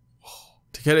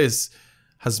 Takeda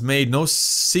has made no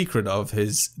secret of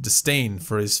his disdain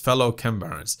for his fellow chem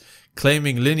barons,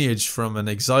 claiming lineage from an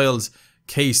exiled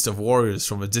caste of warriors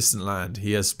from a distant land.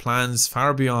 He has plans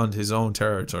far beyond his own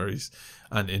territories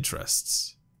and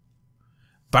interests.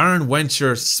 Baron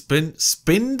Wencher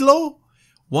Spindlow?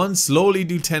 Once lowly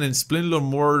Lieutenant Spindlow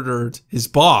murdered his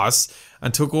boss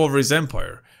and took over his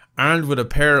empire. Armed with a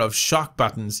pair of shock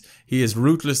batons, he is a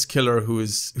ruthless killer who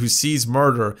sees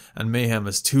murder and mayhem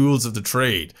as tools of the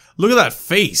trade. Look at that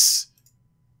face!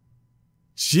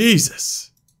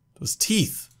 Jesus! Those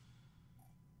teeth.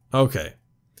 Okay.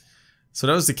 So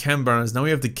that was the chem barons. Now we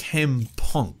have the chem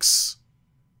punks.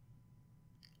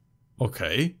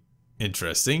 Okay.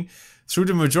 Interesting. Through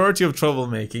the majority of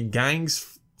troublemaking,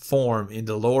 gangs form in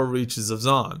the lower reaches of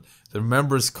Zon. Their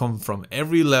members come from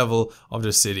every level of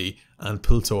the city and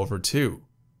Piltover too.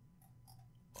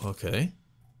 Okay.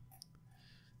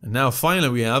 And now finally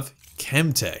we have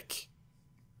Chemtech.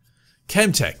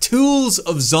 Chemtech, tools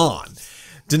of Zon.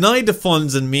 Denied the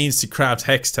funds and means to craft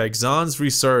Hextech, Zon's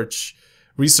researchers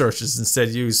instead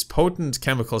use potent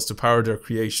chemicals to power their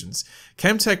creations.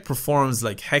 Chemtech performs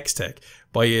like Hextech,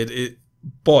 but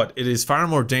it is far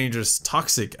more dangerous,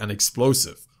 toxic, and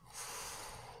explosive.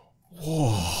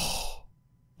 Whoa.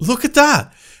 Look at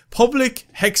that. Public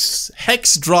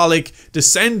hexdraulic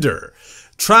descender.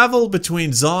 Travel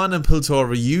between Zon and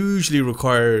Piltover usually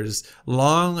requires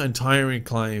long and tiring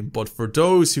climb, but for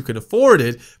those who can afford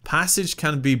it, passage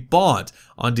can be bought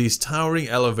on these towering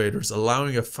elevators,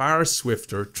 allowing a far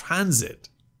swifter transit.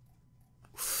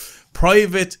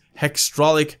 Private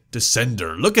hexdraulic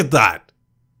descender. Look at that.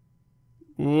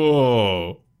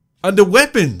 Whoa. And the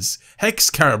weapons.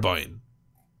 Hex carbine.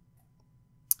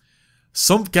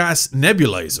 Sump gas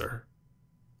nebulizer.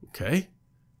 Okay.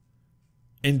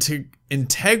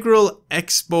 Integral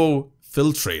expo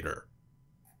filtrator.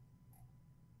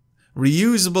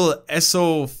 Reusable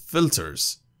SO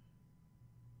filters.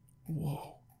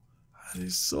 Whoa. That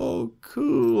is so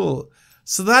cool.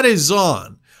 So that is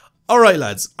on. Alright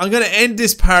lads, I'm going to end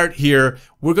this part here.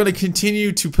 We're going to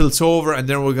continue to Piltover and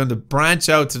then we're going to branch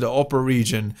out to the upper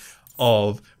region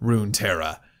of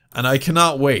Runeterra. And I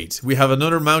cannot wait. We have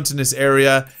another mountainous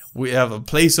area. We have a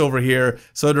place over here.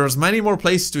 So there's many more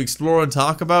places to explore and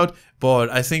talk about. But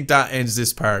I think that ends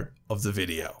this part of the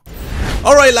video.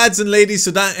 Alright lads and ladies,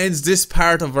 so that ends this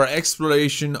part of our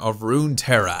exploration of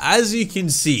Runeterra. As you can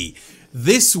see,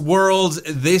 this world,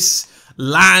 this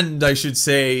land I should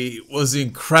say, was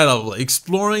incredible.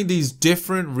 Exploring these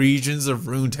different regions of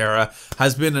Runeterra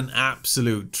has been an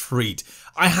absolute treat.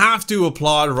 I have to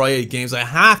applaud Riot Games. I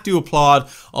have to applaud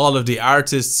all of the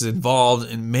artists involved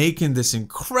in making this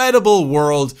incredible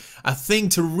world a thing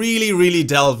to really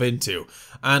delve into.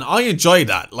 And I enjoyed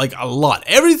that, like, a lot.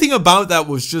 Everything about that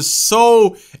was just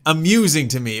so amusing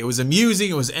to me. It was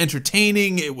amusing, it was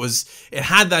entertaining, it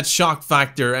had that shock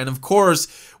factor, and of course,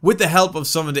 with the help of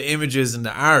some of the images and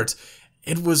the art,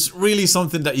 it was really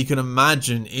something that you can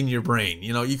imagine in your brain.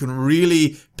 You know, you can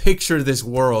really picture this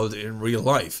world in real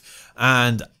life.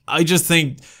 And I just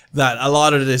think that a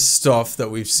lot of this stuff that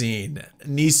we've seen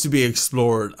needs to be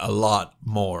explored a lot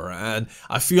more. And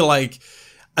I feel like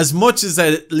As much as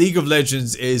that League of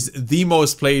Legends is the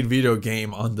most played video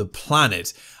game on the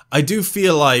planet, I do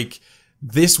feel like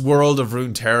this world of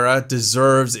Runeterra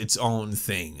deserves its own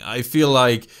thing. I feel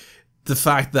like the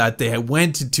fact that they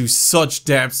went into such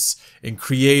depths in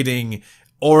creating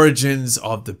origins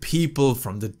of the people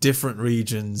from the different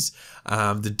regions,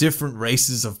 the different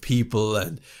races of people,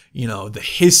 and you know, the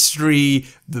history,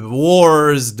 the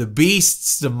wars, the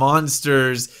beasts, the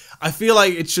monsters. I feel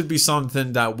like it should be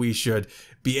something that we should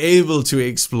be able to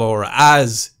explore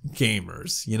as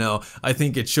gamers. You know, I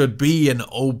think it should be an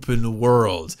open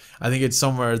world. I think it's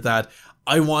somewhere that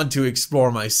I want to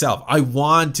explore myself. I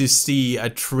want to see a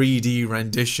 3D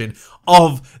rendition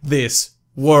of this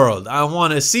world. I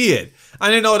want to see it.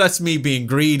 And I know that's me being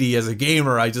greedy as a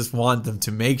gamer. I just want them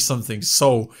to make something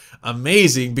so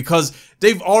amazing because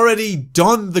they've already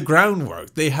done the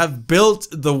groundwork. They have built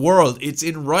the world. It's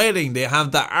in writing. They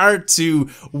have the art to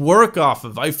work off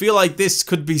of. I feel like this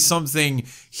could be something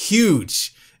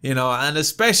huge, you know, and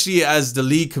especially as the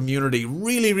League community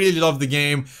really love the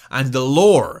game and the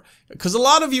lore. Because a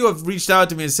lot of you have reached out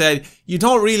to me and said, you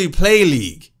don't really play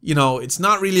League. You know, it's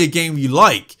not really a game you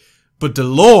like, but the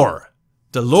lore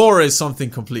is something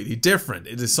completely different.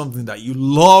 It is something that you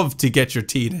love to get your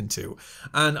teeth into.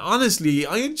 And honestly,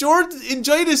 I enjoyed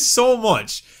this so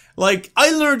much. Like,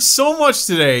 I learned so much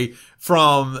today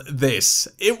from this.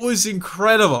 It was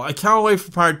incredible. I can't wait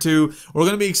for part 2. We're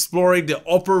going to be exploring the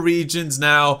upper regions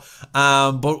now.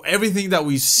 But everything that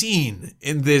we've seen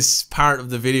in this part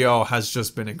of the video has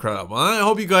just been incredible. And I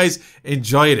hope you guys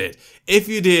enjoyed it. If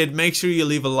you did, make sure you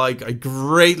leave a like. I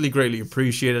greatly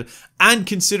appreciate it. And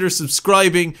consider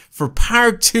subscribing for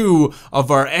part 2 of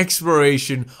our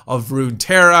exploration of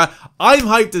Runeterra. I'm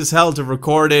hyped as hell to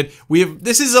record it.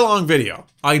 This is a long video.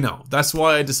 I know. That's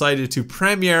why I decided to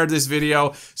premiere this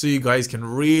video so you guys can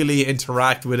really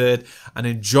interact with it and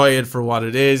enjoy it for what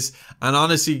it is. And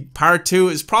honestly, part 2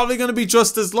 is probably going to be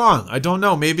just as long. I don't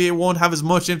know. Maybe it won't have as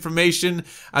much information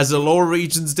as the lower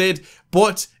regions did,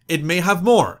 but it may have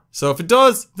more. So if it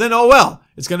does, then oh well.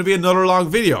 It's going to be another long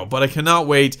video, but I cannot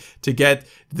wait to get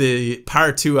the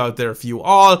part 2 out there for you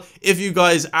all. If you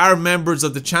guys are members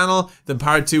of the channel, then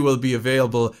part 2 will be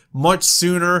available much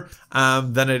sooner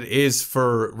than it is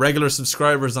for regular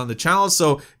subscribers on the channel.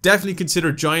 So definitely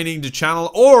consider joining the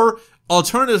channel, or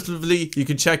alternatively, you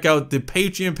can check out the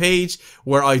Patreon page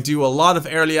where I do a lot of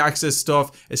early access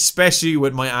stuff, especially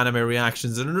with my anime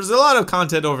reactions. And there's a lot of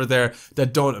content over there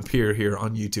that don't appear here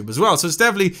on YouTube as well. So it's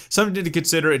definitely something to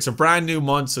consider. It's a brand new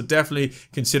month, so definitely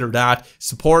consider that.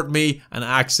 Support me and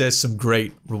access some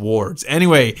great rewards.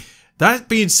 Anyway, that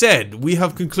being said, we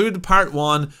have concluded part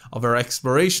 1 of our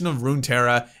exploration of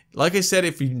Runeterra. Like I said,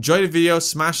 if you enjoyed the video,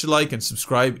 smash a like and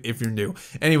subscribe if you're new.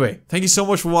 Anyway, thank you so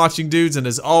much for watching, dudes. And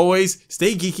as always,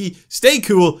 stay geeky, stay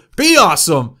cool, be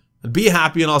awesome, and be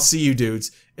happy. And I'll see you, dudes,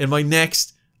 in my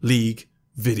next League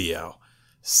video.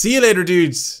 See you later,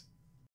 dudes.